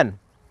began.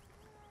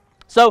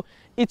 So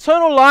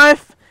eternal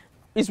life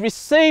is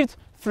received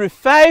through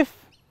faith.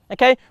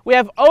 Okay, we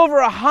have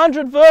over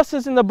 100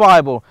 verses in the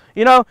Bible.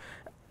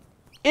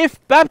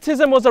 If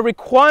baptism was a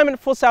requirement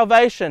for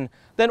salvation,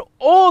 then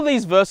all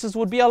these verses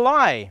would be a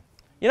lie.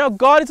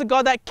 God is a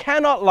God that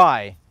cannot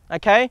lie.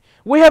 Okay,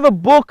 we have a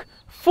book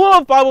full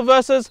of Bible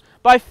verses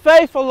by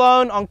faith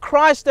alone on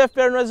Christ's death,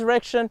 burial, and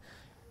resurrection.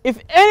 If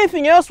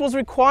anything else was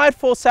required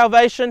for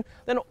salvation,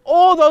 then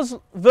all those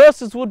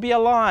verses would be a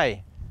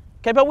lie.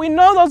 Okay, but we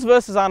know those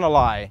verses aren't a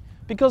lie,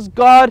 because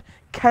God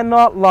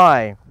cannot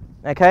lie.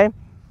 Okay,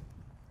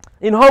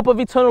 in hope of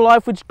eternal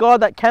life, which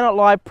God that cannot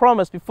lie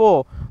promised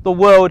before the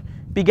world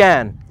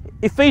began.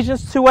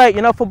 Ephesians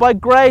 2:8, for by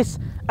grace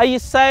are you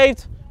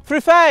saved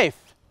through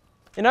faith.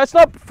 It's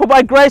not for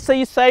by grace are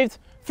you saved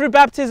through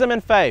baptism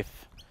and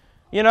faith.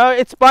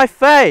 It's by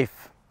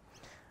faith.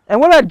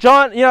 And what about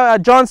John,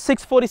 John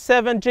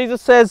 6:47,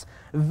 Jesus says,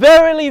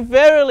 verily,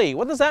 verily.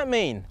 What does that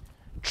mean?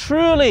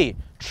 Truly,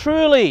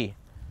 truly.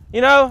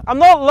 I'm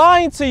not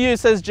lying to you,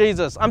 says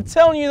Jesus. I'm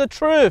telling you the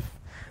truth.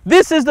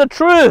 This is the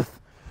truth.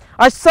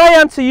 I say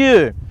unto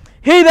you,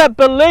 he that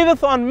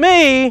believeth on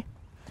me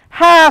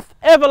hath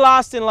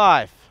everlasting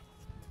life.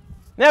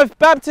 Now, if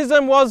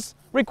baptism was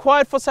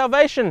required for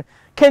salvation,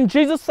 can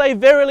Jesus say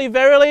verily,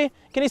 verily?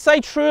 Can he say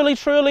truly,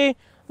 truly?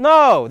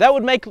 No, that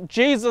would make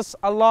Jesus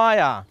a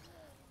liar.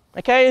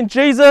 Okay, and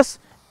Jesus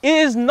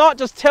is not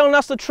just telling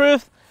us the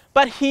truth,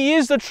 but he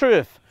is the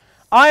truth.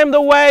 I am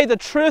the way, the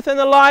truth, and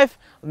the life.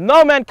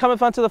 No man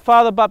cometh unto the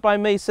Father but by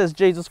me, says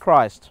Jesus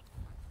Christ.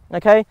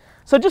 Okay,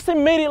 so just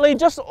immediately,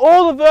 just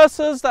all the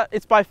verses that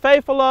it's by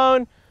faith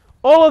alone,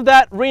 all of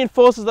that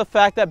reinforces the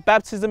fact that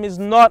baptism is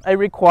not a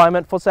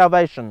requirement for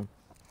salvation.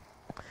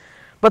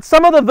 But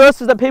some of the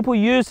verses that people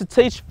use to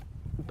teach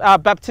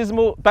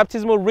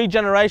baptismal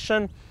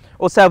regeneration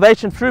or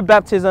salvation through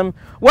baptism.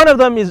 One of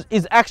them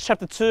is Acts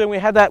chapter 2, and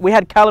we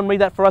had Callum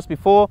read that for us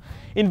before.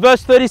 In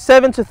verse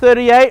 37 to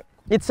 38,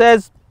 it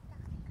says,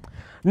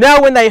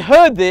 "Now when they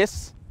heard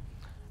this,"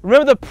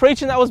 remember the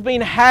preaching that was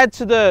being had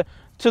to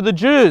the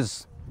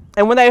Jews.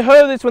 "And when they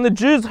heard this," when the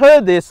Jews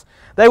heard this,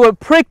 "they were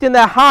pricked in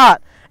their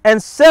heart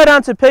and said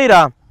unto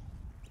Peter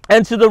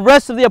and to the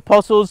rest of the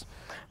apostles,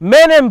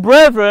 Men and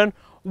brethren,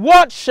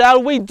 what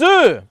shall we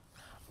do?"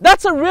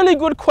 That's a really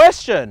good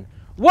question.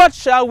 What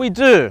shall we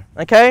do?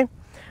 Okay.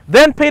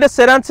 "Then Peter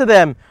said unto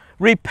them,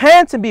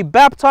 Repent and be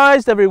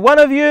baptized, every one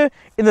of you,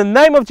 in the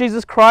name of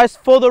Jesus Christ,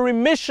 for the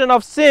remission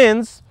of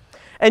sins,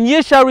 and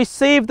ye shall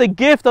receive the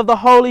gift of the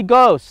Holy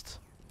Ghost."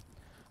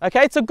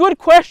 Okay, it's a good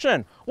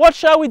question. What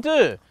shall we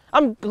do?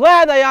 I'm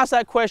glad they asked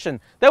that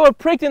question. They were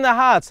pricked in their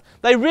hearts.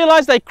 They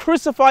realized they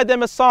crucified their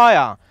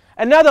Messiah.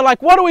 And now they're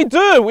like, what do we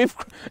do?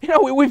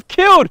 We've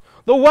killed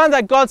the one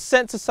that God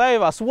sent to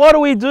save us. What do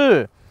we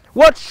do?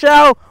 What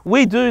shall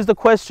we do is the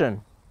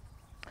question.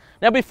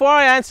 Now, before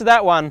I answer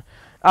that one,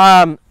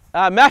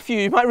 Matthew,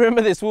 you might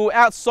remember this, we were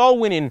out soul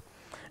winning,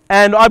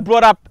 and I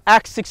brought up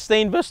Acts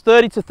 16, verse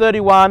 30 to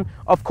 31,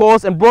 of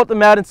course, and brought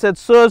them out and said,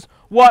 "Sirs,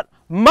 what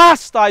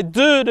must I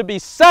do to be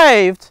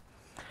saved?"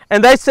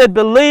 And they said,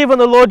 "Believe on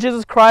the Lord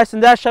Jesus Christ,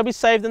 and thou shalt be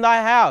saved in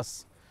thy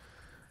house."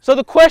 So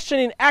the question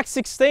in Acts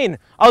 16,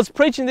 I was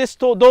preaching this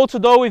door to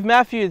door with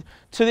Matthew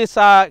to this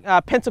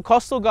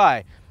Pentecostal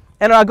guy.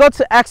 And I got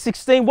to Acts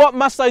 16, what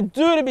must I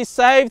do to be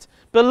saved?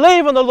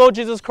 Believe on the Lord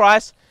Jesus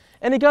Christ.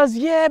 And he goes,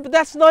 yeah, but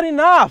that's not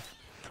enough.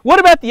 What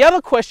about the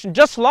other question,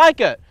 just like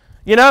it?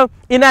 You know,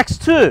 in Acts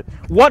 2,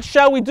 what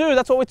shall we do?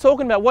 That's what we're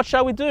talking about. What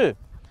shall we do?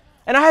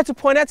 And I had to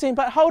point out to him,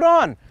 but hold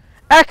on.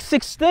 Acts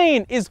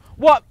 16 is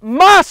what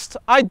must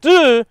I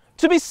do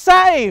to be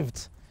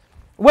saved?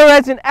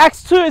 Whereas in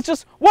Acts 2, it's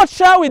just, what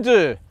shall we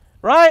do?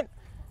 Right?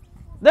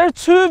 There are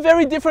two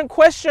very different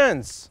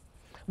questions,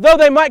 though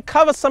they might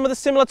cover some of the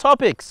similar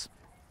topics.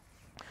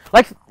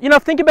 Like, you know,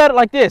 think about it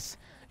like this.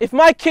 If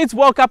my kids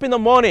woke up in the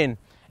morning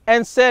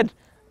and said,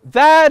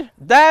 Dad,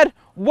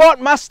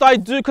 what must I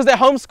do? Because they're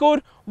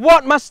homeschooled,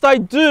 what must I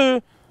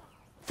do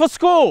for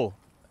school?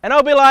 And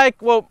I'll be like,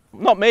 well,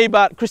 not me,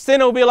 but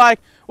Christina will be like,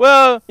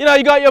 well, you know,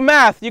 you got your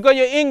math, you got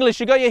your English,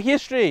 you got your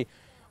history.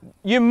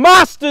 You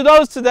must do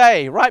those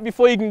today, right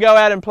before you can go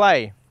out and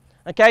play.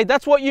 Okay,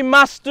 that's what you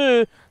must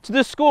do to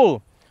do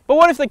school. But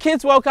what if the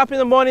kids woke up in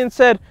the morning and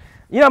said,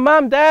 you know,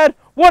 Mum, Dad,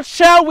 what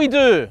shall we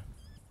do?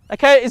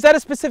 Okay, is that a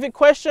specific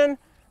question?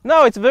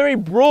 No, it's very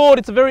broad,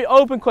 it's a very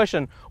open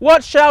question.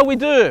 What shall we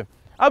do?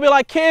 I'll be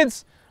like,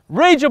 kids,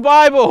 read your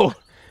Bible.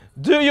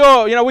 Do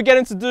your, you know, we get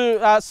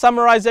into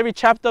summarize every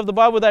chapter of the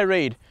Bible they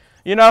read.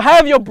 You know,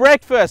 have your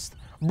breakfast,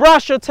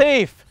 brush your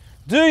teeth,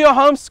 do your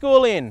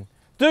homeschooling,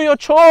 do your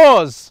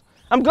chores.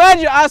 I'm glad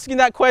you're asking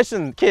that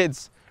question,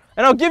 kids.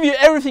 And I'll give you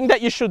everything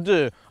that you should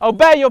do.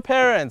 Obey your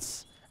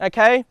parents,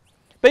 okay?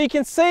 But you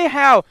can see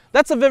how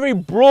that's a very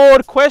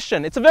broad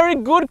question. It's a very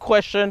good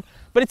question,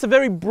 but it's a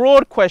very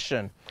broad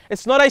question.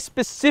 It's not a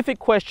specific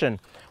question.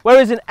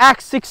 Whereas in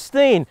Acts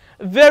 16,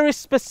 very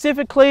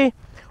specifically,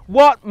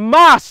 what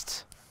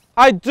must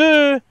I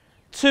do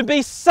to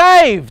be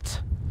saved?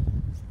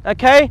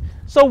 Okay?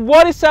 So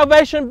what is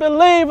salvation?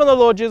 Believe on the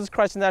Lord Jesus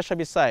Christ and thou shalt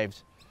be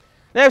saved.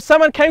 Now, if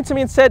someone came to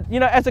me and said, you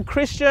know, as a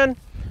Christian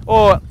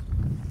or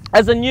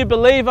as a new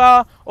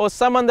believer or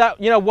someone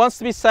that, you know, wants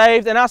to be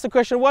saved and asked the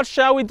question, what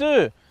shall we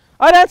do?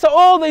 I'd answer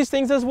all these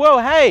things as well.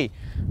 Hey,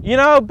 you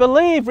know,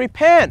 believe,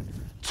 repent,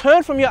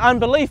 turn from your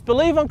unbelief,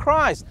 believe on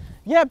Christ.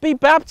 Yeah, be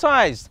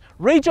baptized,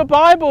 read your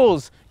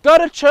Bibles, go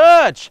to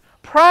church,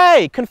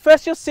 pray,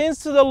 confess your sins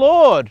to the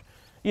Lord.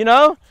 You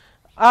know,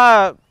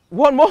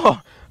 what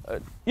more?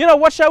 You know,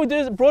 what shall we do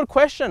is a broad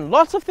question.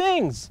 Lots of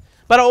things.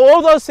 But are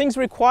all those things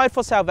required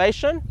for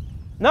salvation?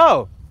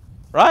 No,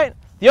 right?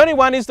 The only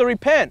one is to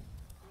repent.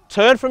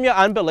 Turn from your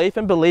unbelief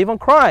and believe on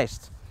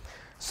Christ.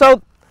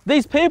 So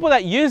these people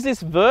that use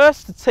this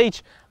verse to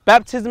teach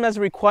baptism as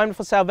a requirement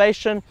for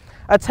salvation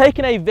are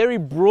taking a very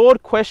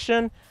broad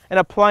question and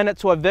applying it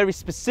to a very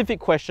specific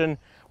question,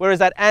 whereas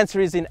that answer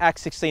is in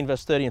Acts 16,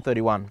 verse 30 and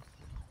 31.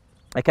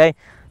 Okay,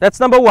 that's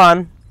number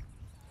one.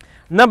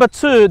 Number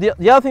two,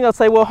 the other thing I'll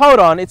say, well, hold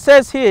on. It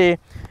says here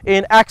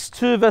in Acts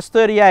 2, verse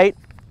 38,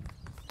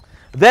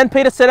 then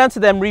Peter said unto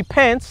them,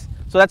 repent,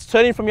 so that's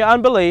turning from your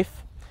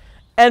unbelief,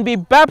 and be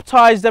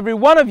baptized, every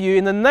one of you,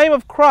 in the name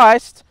of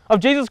Christ, of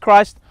Jesus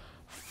Christ,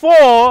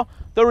 for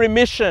the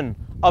remission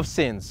of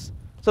sins.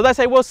 So they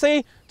say, well,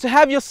 see, to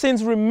have your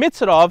sins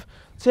remitted of,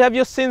 to have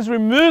your sins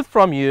removed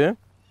from you,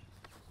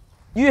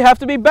 you have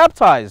to be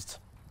baptized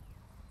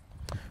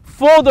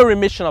for the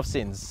remission of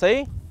sins,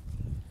 see?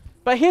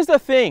 But here's the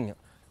thing.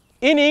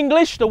 In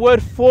English, the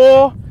word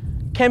for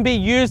can be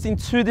used in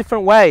two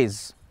different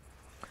ways.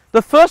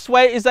 The first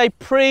way is a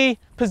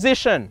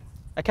preposition,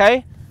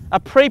 okay? A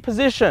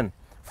preposition.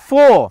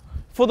 For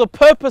the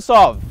purpose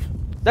of.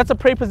 That's a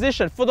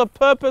preposition, for the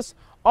purpose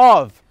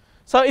of.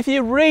 So if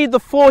you read the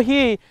for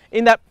here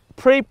in that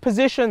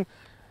preposition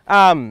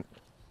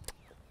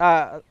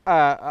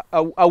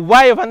a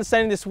way of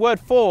understanding this word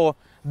for,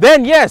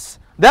 then yes,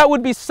 that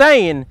would be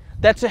saying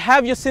that to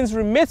have your sins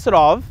remitted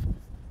of,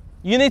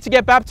 you need to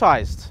get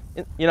baptized.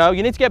 You know,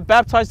 you need to get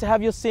baptized to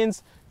have your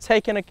sins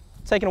taken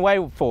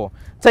away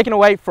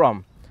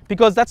from,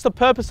 because that's the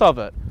purpose of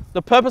it.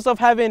 The purpose of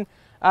having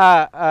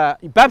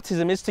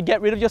baptism is to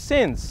get rid of your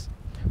sins.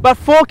 But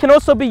for can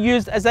also be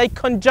used as a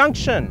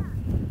conjunction.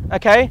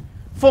 Okay,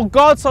 for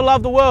God so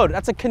loved the world.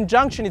 That's a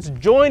conjunction. It's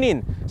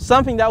joining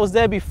something that was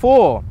there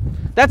before.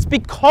 That's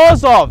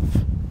because of.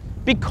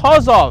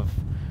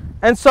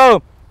 And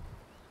so,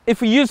 if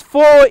we use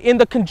for in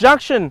the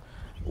conjunction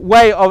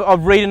way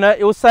of reading it,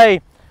 it will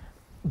say,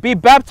 be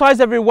baptized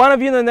every one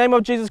of you in the name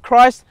of Jesus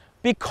Christ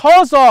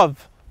because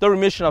of the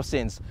remission of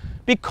sins.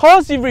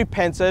 Because you've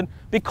repented,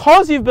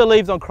 because you've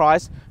believed on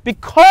Christ,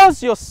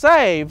 because you're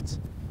saved,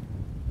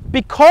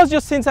 because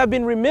your sins have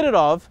been remitted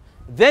of,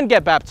 then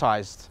get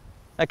baptized.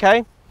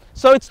 Okay?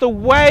 So it's the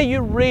way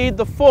you read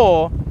the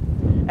for,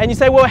 and you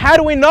say, well, how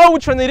do we know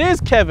which one it is,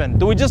 Kevin?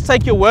 Do we just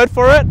take your word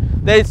for it,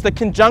 that it's the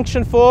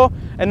conjunction for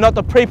and not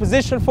the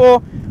preposition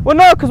for? Well,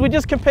 no, because we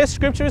just compare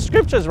scripture with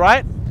scriptures,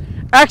 right?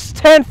 Acts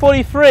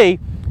 10:43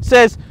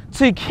 says,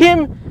 to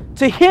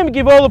him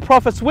give all the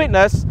prophets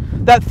witness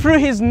that through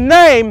his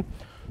name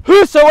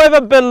whosoever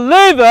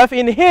believeth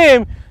in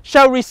him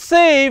shall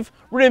receive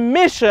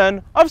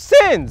remission of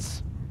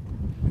sins.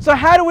 So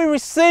how do we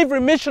receive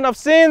remission of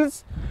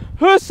sins?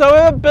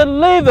 Whosoever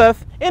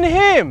believeth in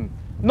him,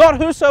 not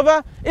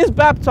whosoever is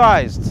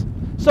baptized.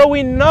 So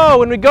we know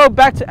when we go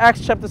back to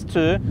Acts chapter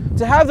 2,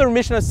 to have the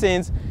remission of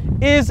sins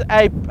is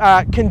a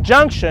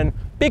conjunction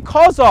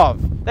because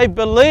of. They've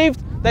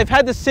believed, they've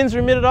had the sins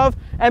remitted of,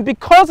 and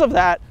because of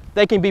that,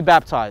 they can be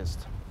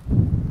baptized.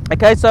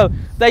 Okay, so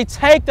they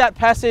take that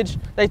passage,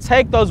 they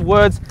take those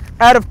words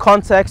out of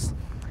context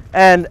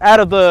and out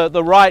of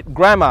the right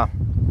grammar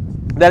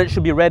that it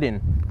should be read in.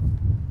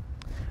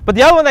 But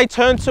the other one they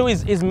turn to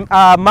is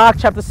Mark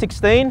chapter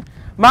 16.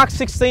 Mark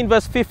 16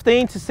 verse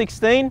 15 to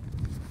 16.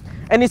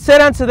 And he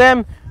said unto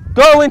them,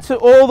 go into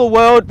all the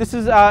world. This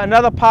is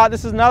another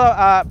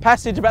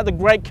passage about the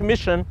Great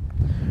Commission.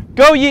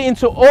 Go ye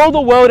into all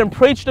the world and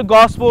preach the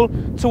gospel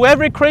to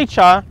every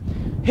creature.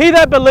 He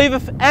that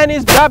believeth and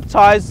is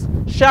baptized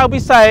shall be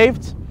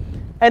saved,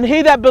 and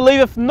he that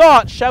believeth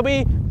not shall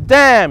be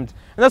damned.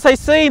 And as I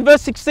see in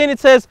verse 16 it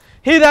says,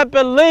 he that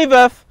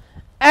believeth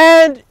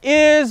and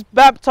is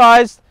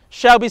baptized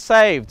shall be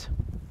saved.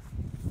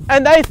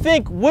 And they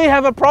think we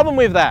have a problem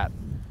with that.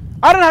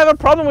 I don't have a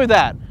problem with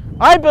that.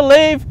 I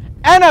believe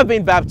and have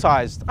been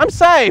baptized. I'm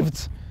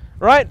saved,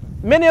 right?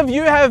 Many of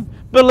you have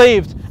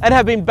believed and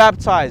have been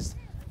baptized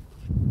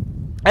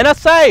and are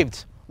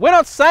saved. We're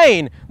not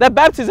saying that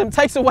baptism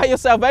takes away your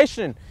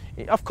salvation.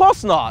 Of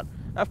course not.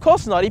 Of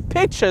course not. It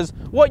pictures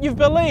what you've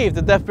believed,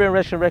 the death, burial, and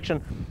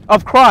resurrection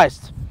of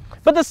Christ.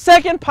 But the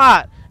second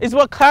part is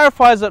what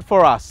clarifies it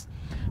for us.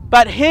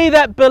 But he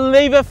that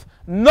believeth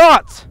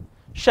not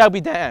shall be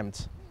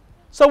damned.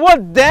 So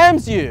what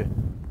damns you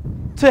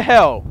to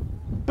hell?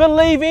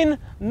 Believing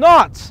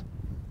not.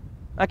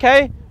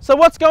 Okay? So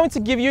what's going to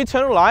give you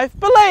eternal life?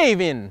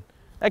 Believing.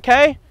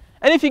 Okay?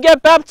 And if you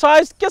get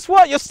baptized, guess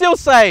what? You're still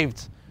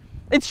saved.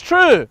 It's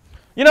true.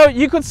 You know,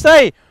 you could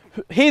say,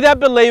 he that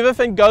believeth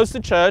and goes to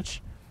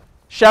church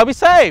shall be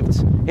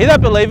saved. He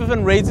that believeth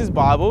and reads his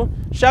Bible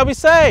shall be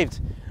saved.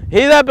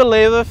 He that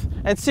believeth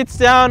and sits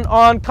down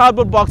on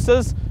cardboard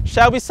boxes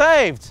shall be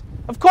saved.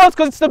 Of course,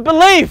 because it's the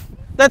belief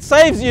that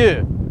saves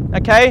you.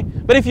 Okay?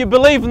 But if you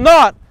believe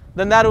not,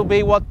 then that'll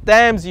be what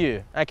damns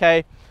you.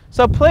 Okay?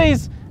 So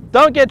please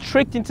don't get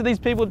tricked into these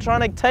people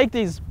trying to take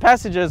these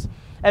passages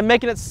and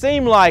making it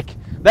seem like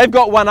they've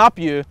got one up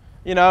you,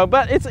 you know,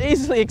 but it's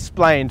easily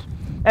explained.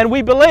 And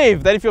we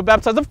believe that if you're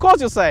baptized, of course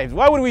you're saved.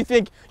 Why would we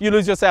think you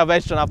lose your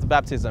salvation after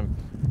baptism,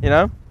 you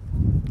know?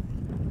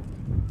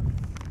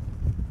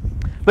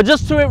 But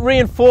just to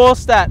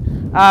reinforce that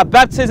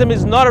baptism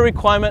is not a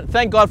requirement,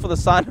 thank God for the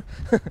Son.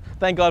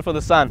 Thank God for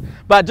the Son.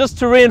 But just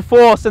to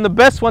reinforce, and the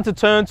best one to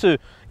turn to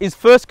is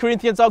 1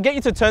 Corinthians. I'll get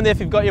you to turn there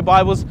if you've got your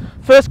Bibles.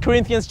 1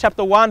 Corinthians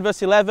chapter 1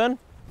 verse 11.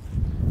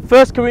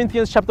 1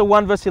 Corinthians chapter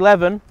 1 verse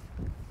 11.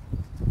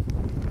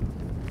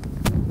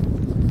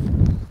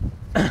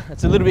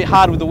 It's a little bit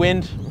hard with the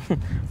wind.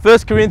 1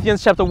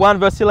 Corinthians chapter 1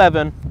 verse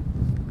 11.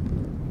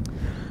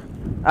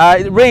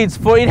 It reads,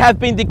 for it hath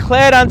been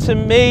declared unto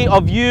me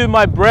of you,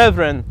 my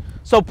brethren.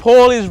 So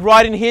Paul is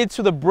writing here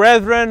to the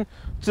brethren,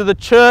 to the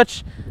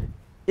church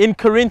in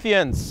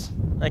Corinthians.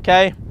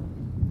 Okay.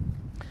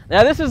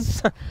 Now this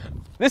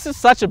is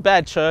such a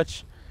bad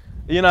church.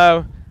 You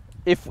know,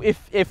 if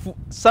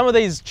some of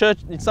these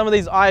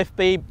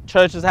IFB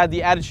churches had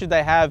the attitude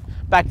they have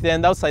back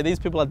then, they'll say these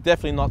people are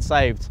definitely not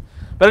saved.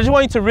 But I just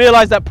want you to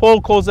realize that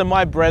Paul calls them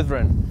my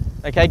brethren,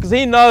 okay? Because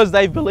he knows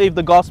they've believed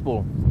the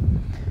gospel.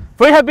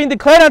 For it hath been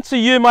declared unto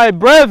you, my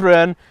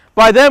brethren,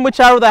 by them which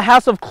are of the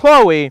house of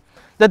Chloe,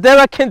 that there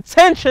are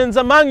contentions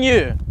among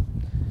you.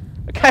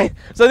 Okay,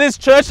 so this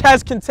church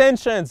has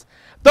contentions.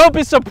 Don't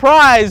be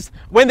surprised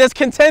when there's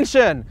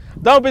contention.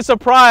 Don't be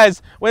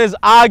surprised when there's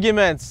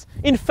arguments.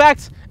 In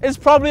fact, it's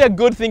probably a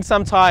good thing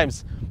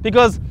sometimes,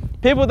 because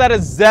people that are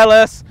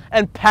zealous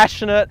and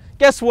passionate,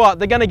 guess what?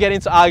 They're going to get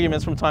into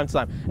arguments from time to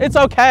time. It's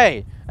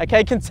okay.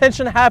 Okay,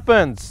 contention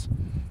happens.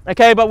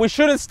 Okay, but we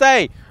shouldn't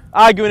stay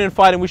arguing and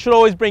fighting. We should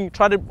always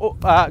try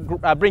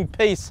to bring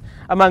peace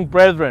among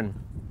brethren.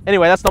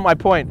 Anyway, that's not my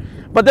point.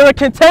 But there are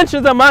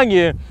contentions among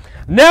you.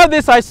 Now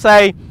this I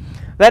say,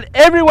 that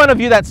every one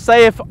of you that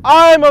saith,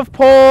 I am of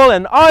Paul,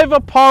 and I of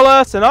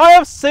Apollos, and I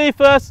of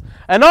Cephas,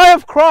 and I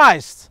of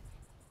Christ.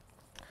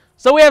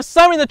 So we have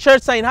some in the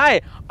church saying, hey,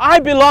 I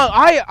belong,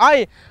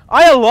 I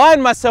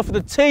align myself with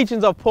the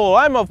teachings of Paul.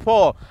 I'm of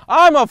Paul.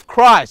 I'm of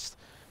Christ.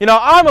 You know,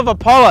 I'm of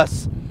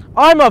Apollos.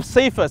 I'm of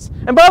Cephas.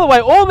 And by the way,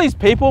 all these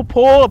people,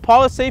 Paul,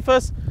 Apollos,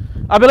 Cephas,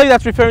 I believe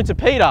that's referring to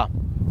Peter.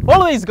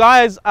 All of these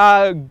guys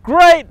are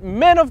great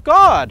men of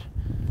God.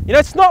 You know,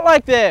 it's not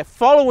like they're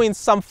following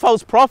some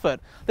false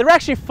prophet. They're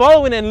actually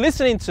following and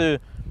listening to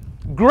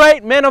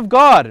great men of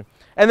God.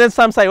 And then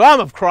some say, well, I'm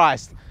of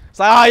Christ. It's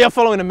like, oh, you're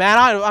following a man.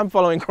 I'm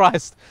following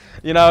Christ.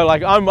 You know,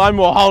 like I'm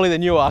more holy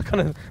than you are,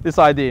 kind of this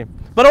idea.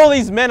 But all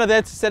these men are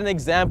there to set an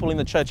example in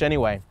the church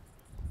anyway.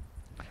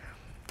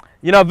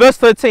 You know, verse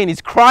 13,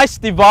 is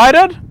Christ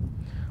divided?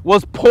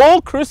 Was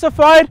Paul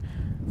crucified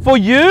for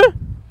you?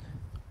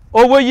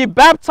 Or were you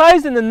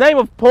baptized in the name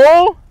of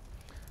Paul?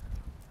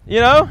 You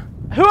know,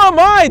 who am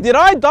I? Did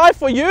I die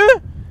for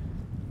you?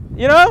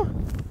 You know,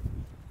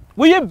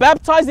 were you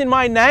baptized in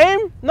my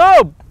name?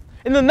 No,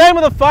 in the name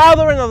of the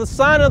Father and of the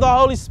Son and of the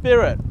Holy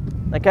Spirit.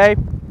 Okay.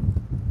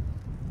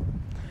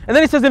 And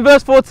then he says in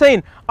verse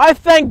 14, I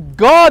thank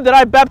God that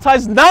I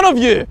baptized none of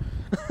you.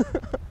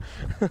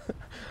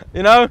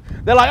 You know,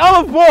 they're like,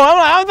 I'm of Paul.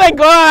 I'm like, thank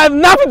God I have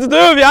nothing to do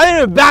with you. I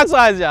didn't even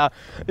baptize you.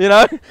 You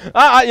know,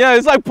 you know,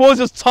 it's like Paul's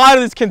just tired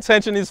of this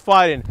contention he's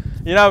fighting.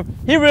 You know,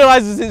 he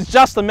realizes he's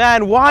just a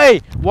man.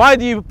 Why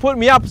do you put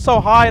me up so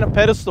high in a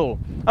pedestal?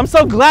 I'm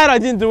so glad I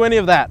didn't do any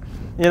of that,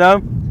 you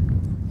know.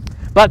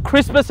 But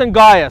Crispus and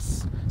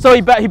Gaius, so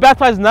he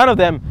baptized none of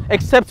them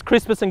except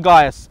Crispus and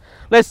Gaius,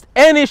 lest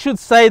any should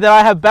say that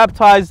I have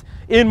baptized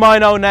in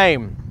mine own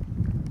name.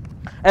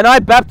 And I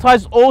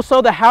baptized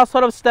also the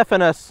household of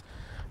Stephanas.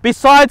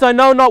 Besides, I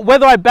know not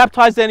whether I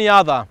baptized any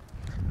other.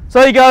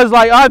 So he goes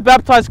like, I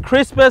baptized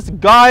Crispus,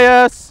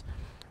 Gaius,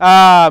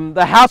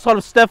 the household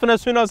of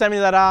Stephanas. Who knows how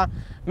many that are?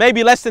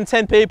 Maybe less than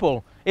 10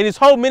 people. In his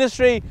whole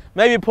ministry,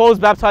 maybe Paul's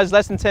baptized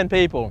less than 10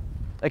 people.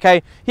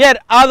 Okay, he had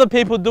other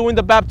people doing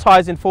the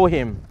baptizing for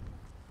him.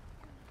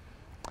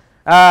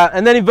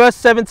 And then in verse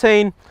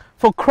 17,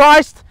 for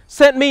Christ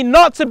sent me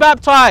not to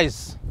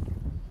baptize.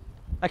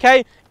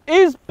 Okay,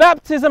 is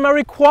baptism a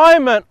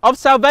requirement of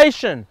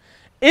salvation?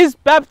 Is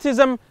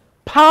baptism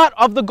part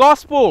of the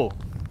gospel?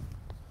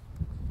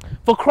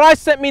 For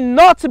Christ sent me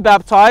not to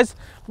baptize,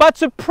 but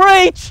to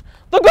preach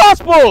the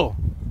gospel.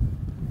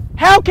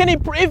 How can he,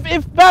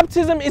 if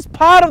baptism is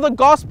part of the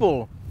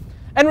gospel?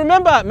 And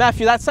remember,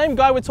 Matthew, that same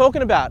guy we're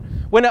talking about,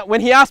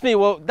 when he asked me,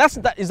 well,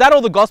 is that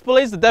all the gospel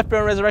is, the death,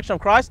 burial, and resurrection of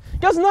Christ? He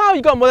goes, no,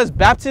 you got more, there's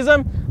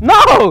baptism.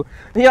 No!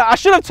 Yeah, I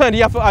should have turned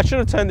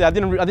there. I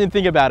didn't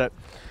think about it.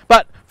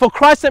 But for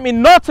Christ sent me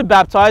not to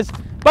baptize,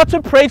 but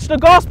to preach the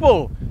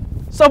gospel.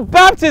 So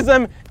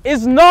baptism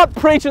is not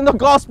preaching the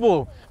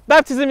gospel.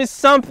 Baptism is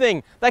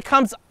something that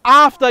comes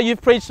after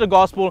you've preached the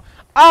gospel,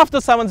 after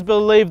someone's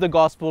believed the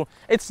gospel.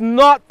 It's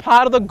not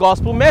part of the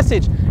gospel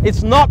message.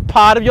 It's not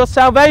part of your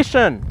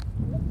salvation.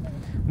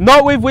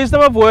 Not with wisdom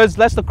of words,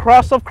 lest the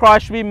cross of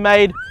Christ should be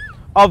made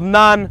of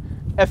none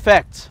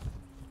effect.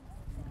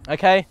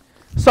 Okay?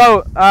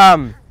 So,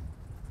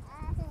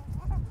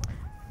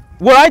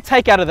 what I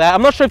take out of that,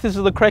 I'm not sure if this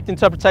is the correct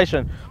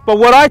interpretation, but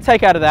what I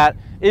take out of that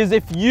is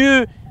if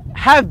you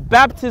have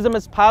baptism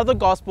as part of the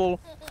gospel,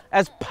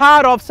 as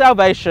part of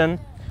salvation,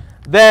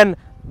 then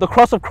the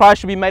cross of Christ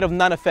should be made of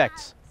none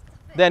effect.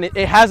 Then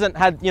it hasn't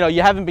had,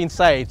 you haven't been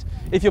saved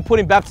if you're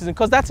putting baptism,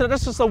 because that's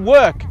just a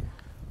work,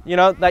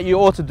 that you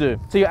ought to do.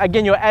 So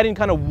you're adding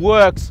kind of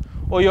works,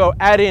 or you're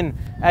adding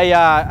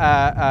a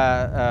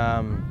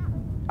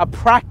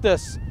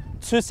practice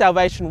to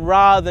salvation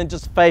rather than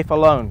just faith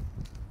alone.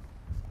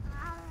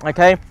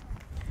 Okay?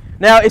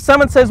 Now, if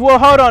someone says, well,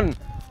 hold on,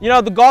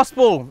 the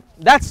gospel,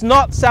 that's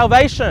not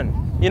salvation.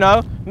 You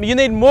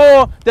need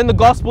more than the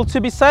gospel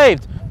to be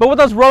saved. But what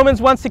does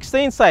Romans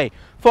 1:16 say?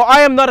 For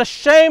I am not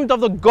ashamed of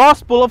the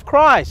gospel of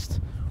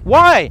Christ.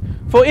 Why?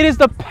 For it is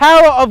the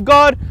power of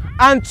God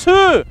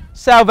unto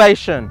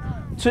salvation,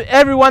 to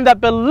everyone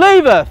that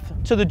believeth,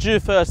 to the Jew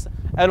first,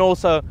 and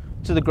also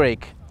to the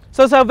Greek.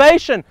 So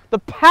salvation, the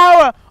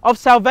power of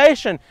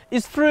salvation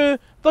is through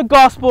the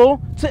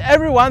gospel to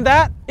everyone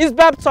that is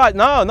baptized.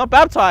 No, not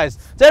baptized.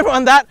 To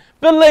everyone that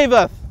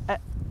believeth.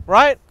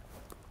 Right?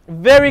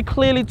 Very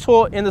clearly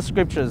taught in the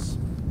scriptures.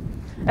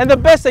 And the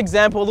best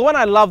example, the one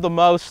I love the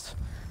most,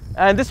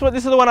 and this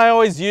is the one I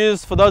always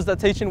use for those that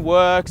are teaching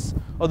works,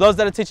 or those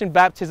that are teaching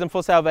baptism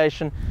for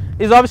salvation,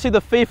 is obviously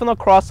the thief on the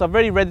cross. I've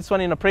already read this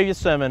one in a previous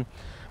sermon.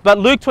 But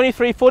Luke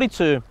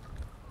 23:42,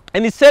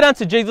 and he said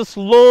unto Jesus,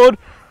 Lord,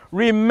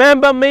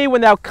 remember me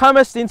when thou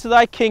comest into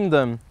thy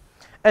kingdom.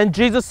 And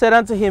Jesus said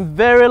unto him,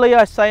 verily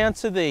I say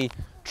unto thee,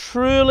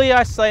 truly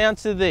I say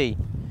unto thee,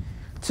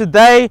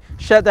 today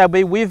shalt thou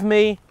be with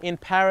me in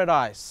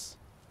paradise.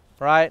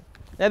 Right?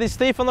 Now this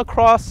thief on the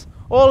cross,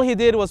 all he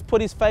did was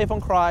put his faith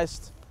on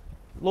Christ.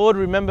 Lord,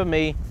 remember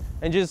me.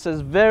 And Jesus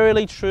says,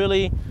 verily,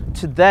 truly,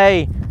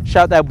 today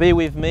shalt thou be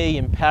with me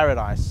in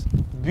paradise.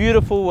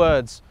 Beautiful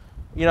words.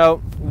 You know,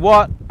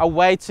 what a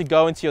way to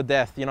go into your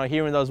death, you know,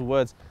 hearing those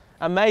words.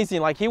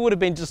 Amazing. Like, he would have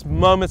been just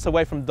moments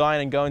away from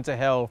dying and going to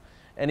hell,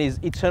 and his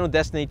eternal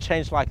destiny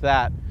changed like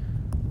that.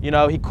 You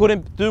know, he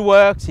couldn't do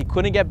works, he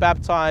couldn't get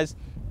baptized,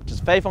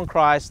 just faith on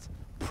Christ,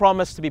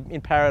 promised to be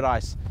in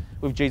paradise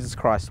with Jesus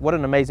Christ. What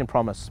an amazing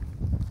promise.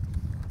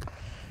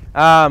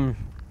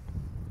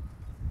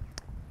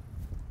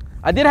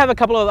 I did have a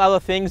couple of other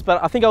things,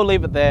 but I think I'll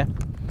leave it there.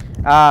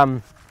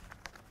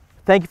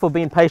 Thank you for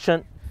being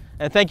patient,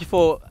 and thank you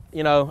for,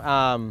 you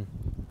know,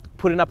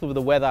 putting up with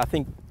the weather. I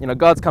think, you know,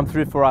 God's come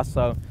through for us,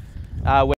 so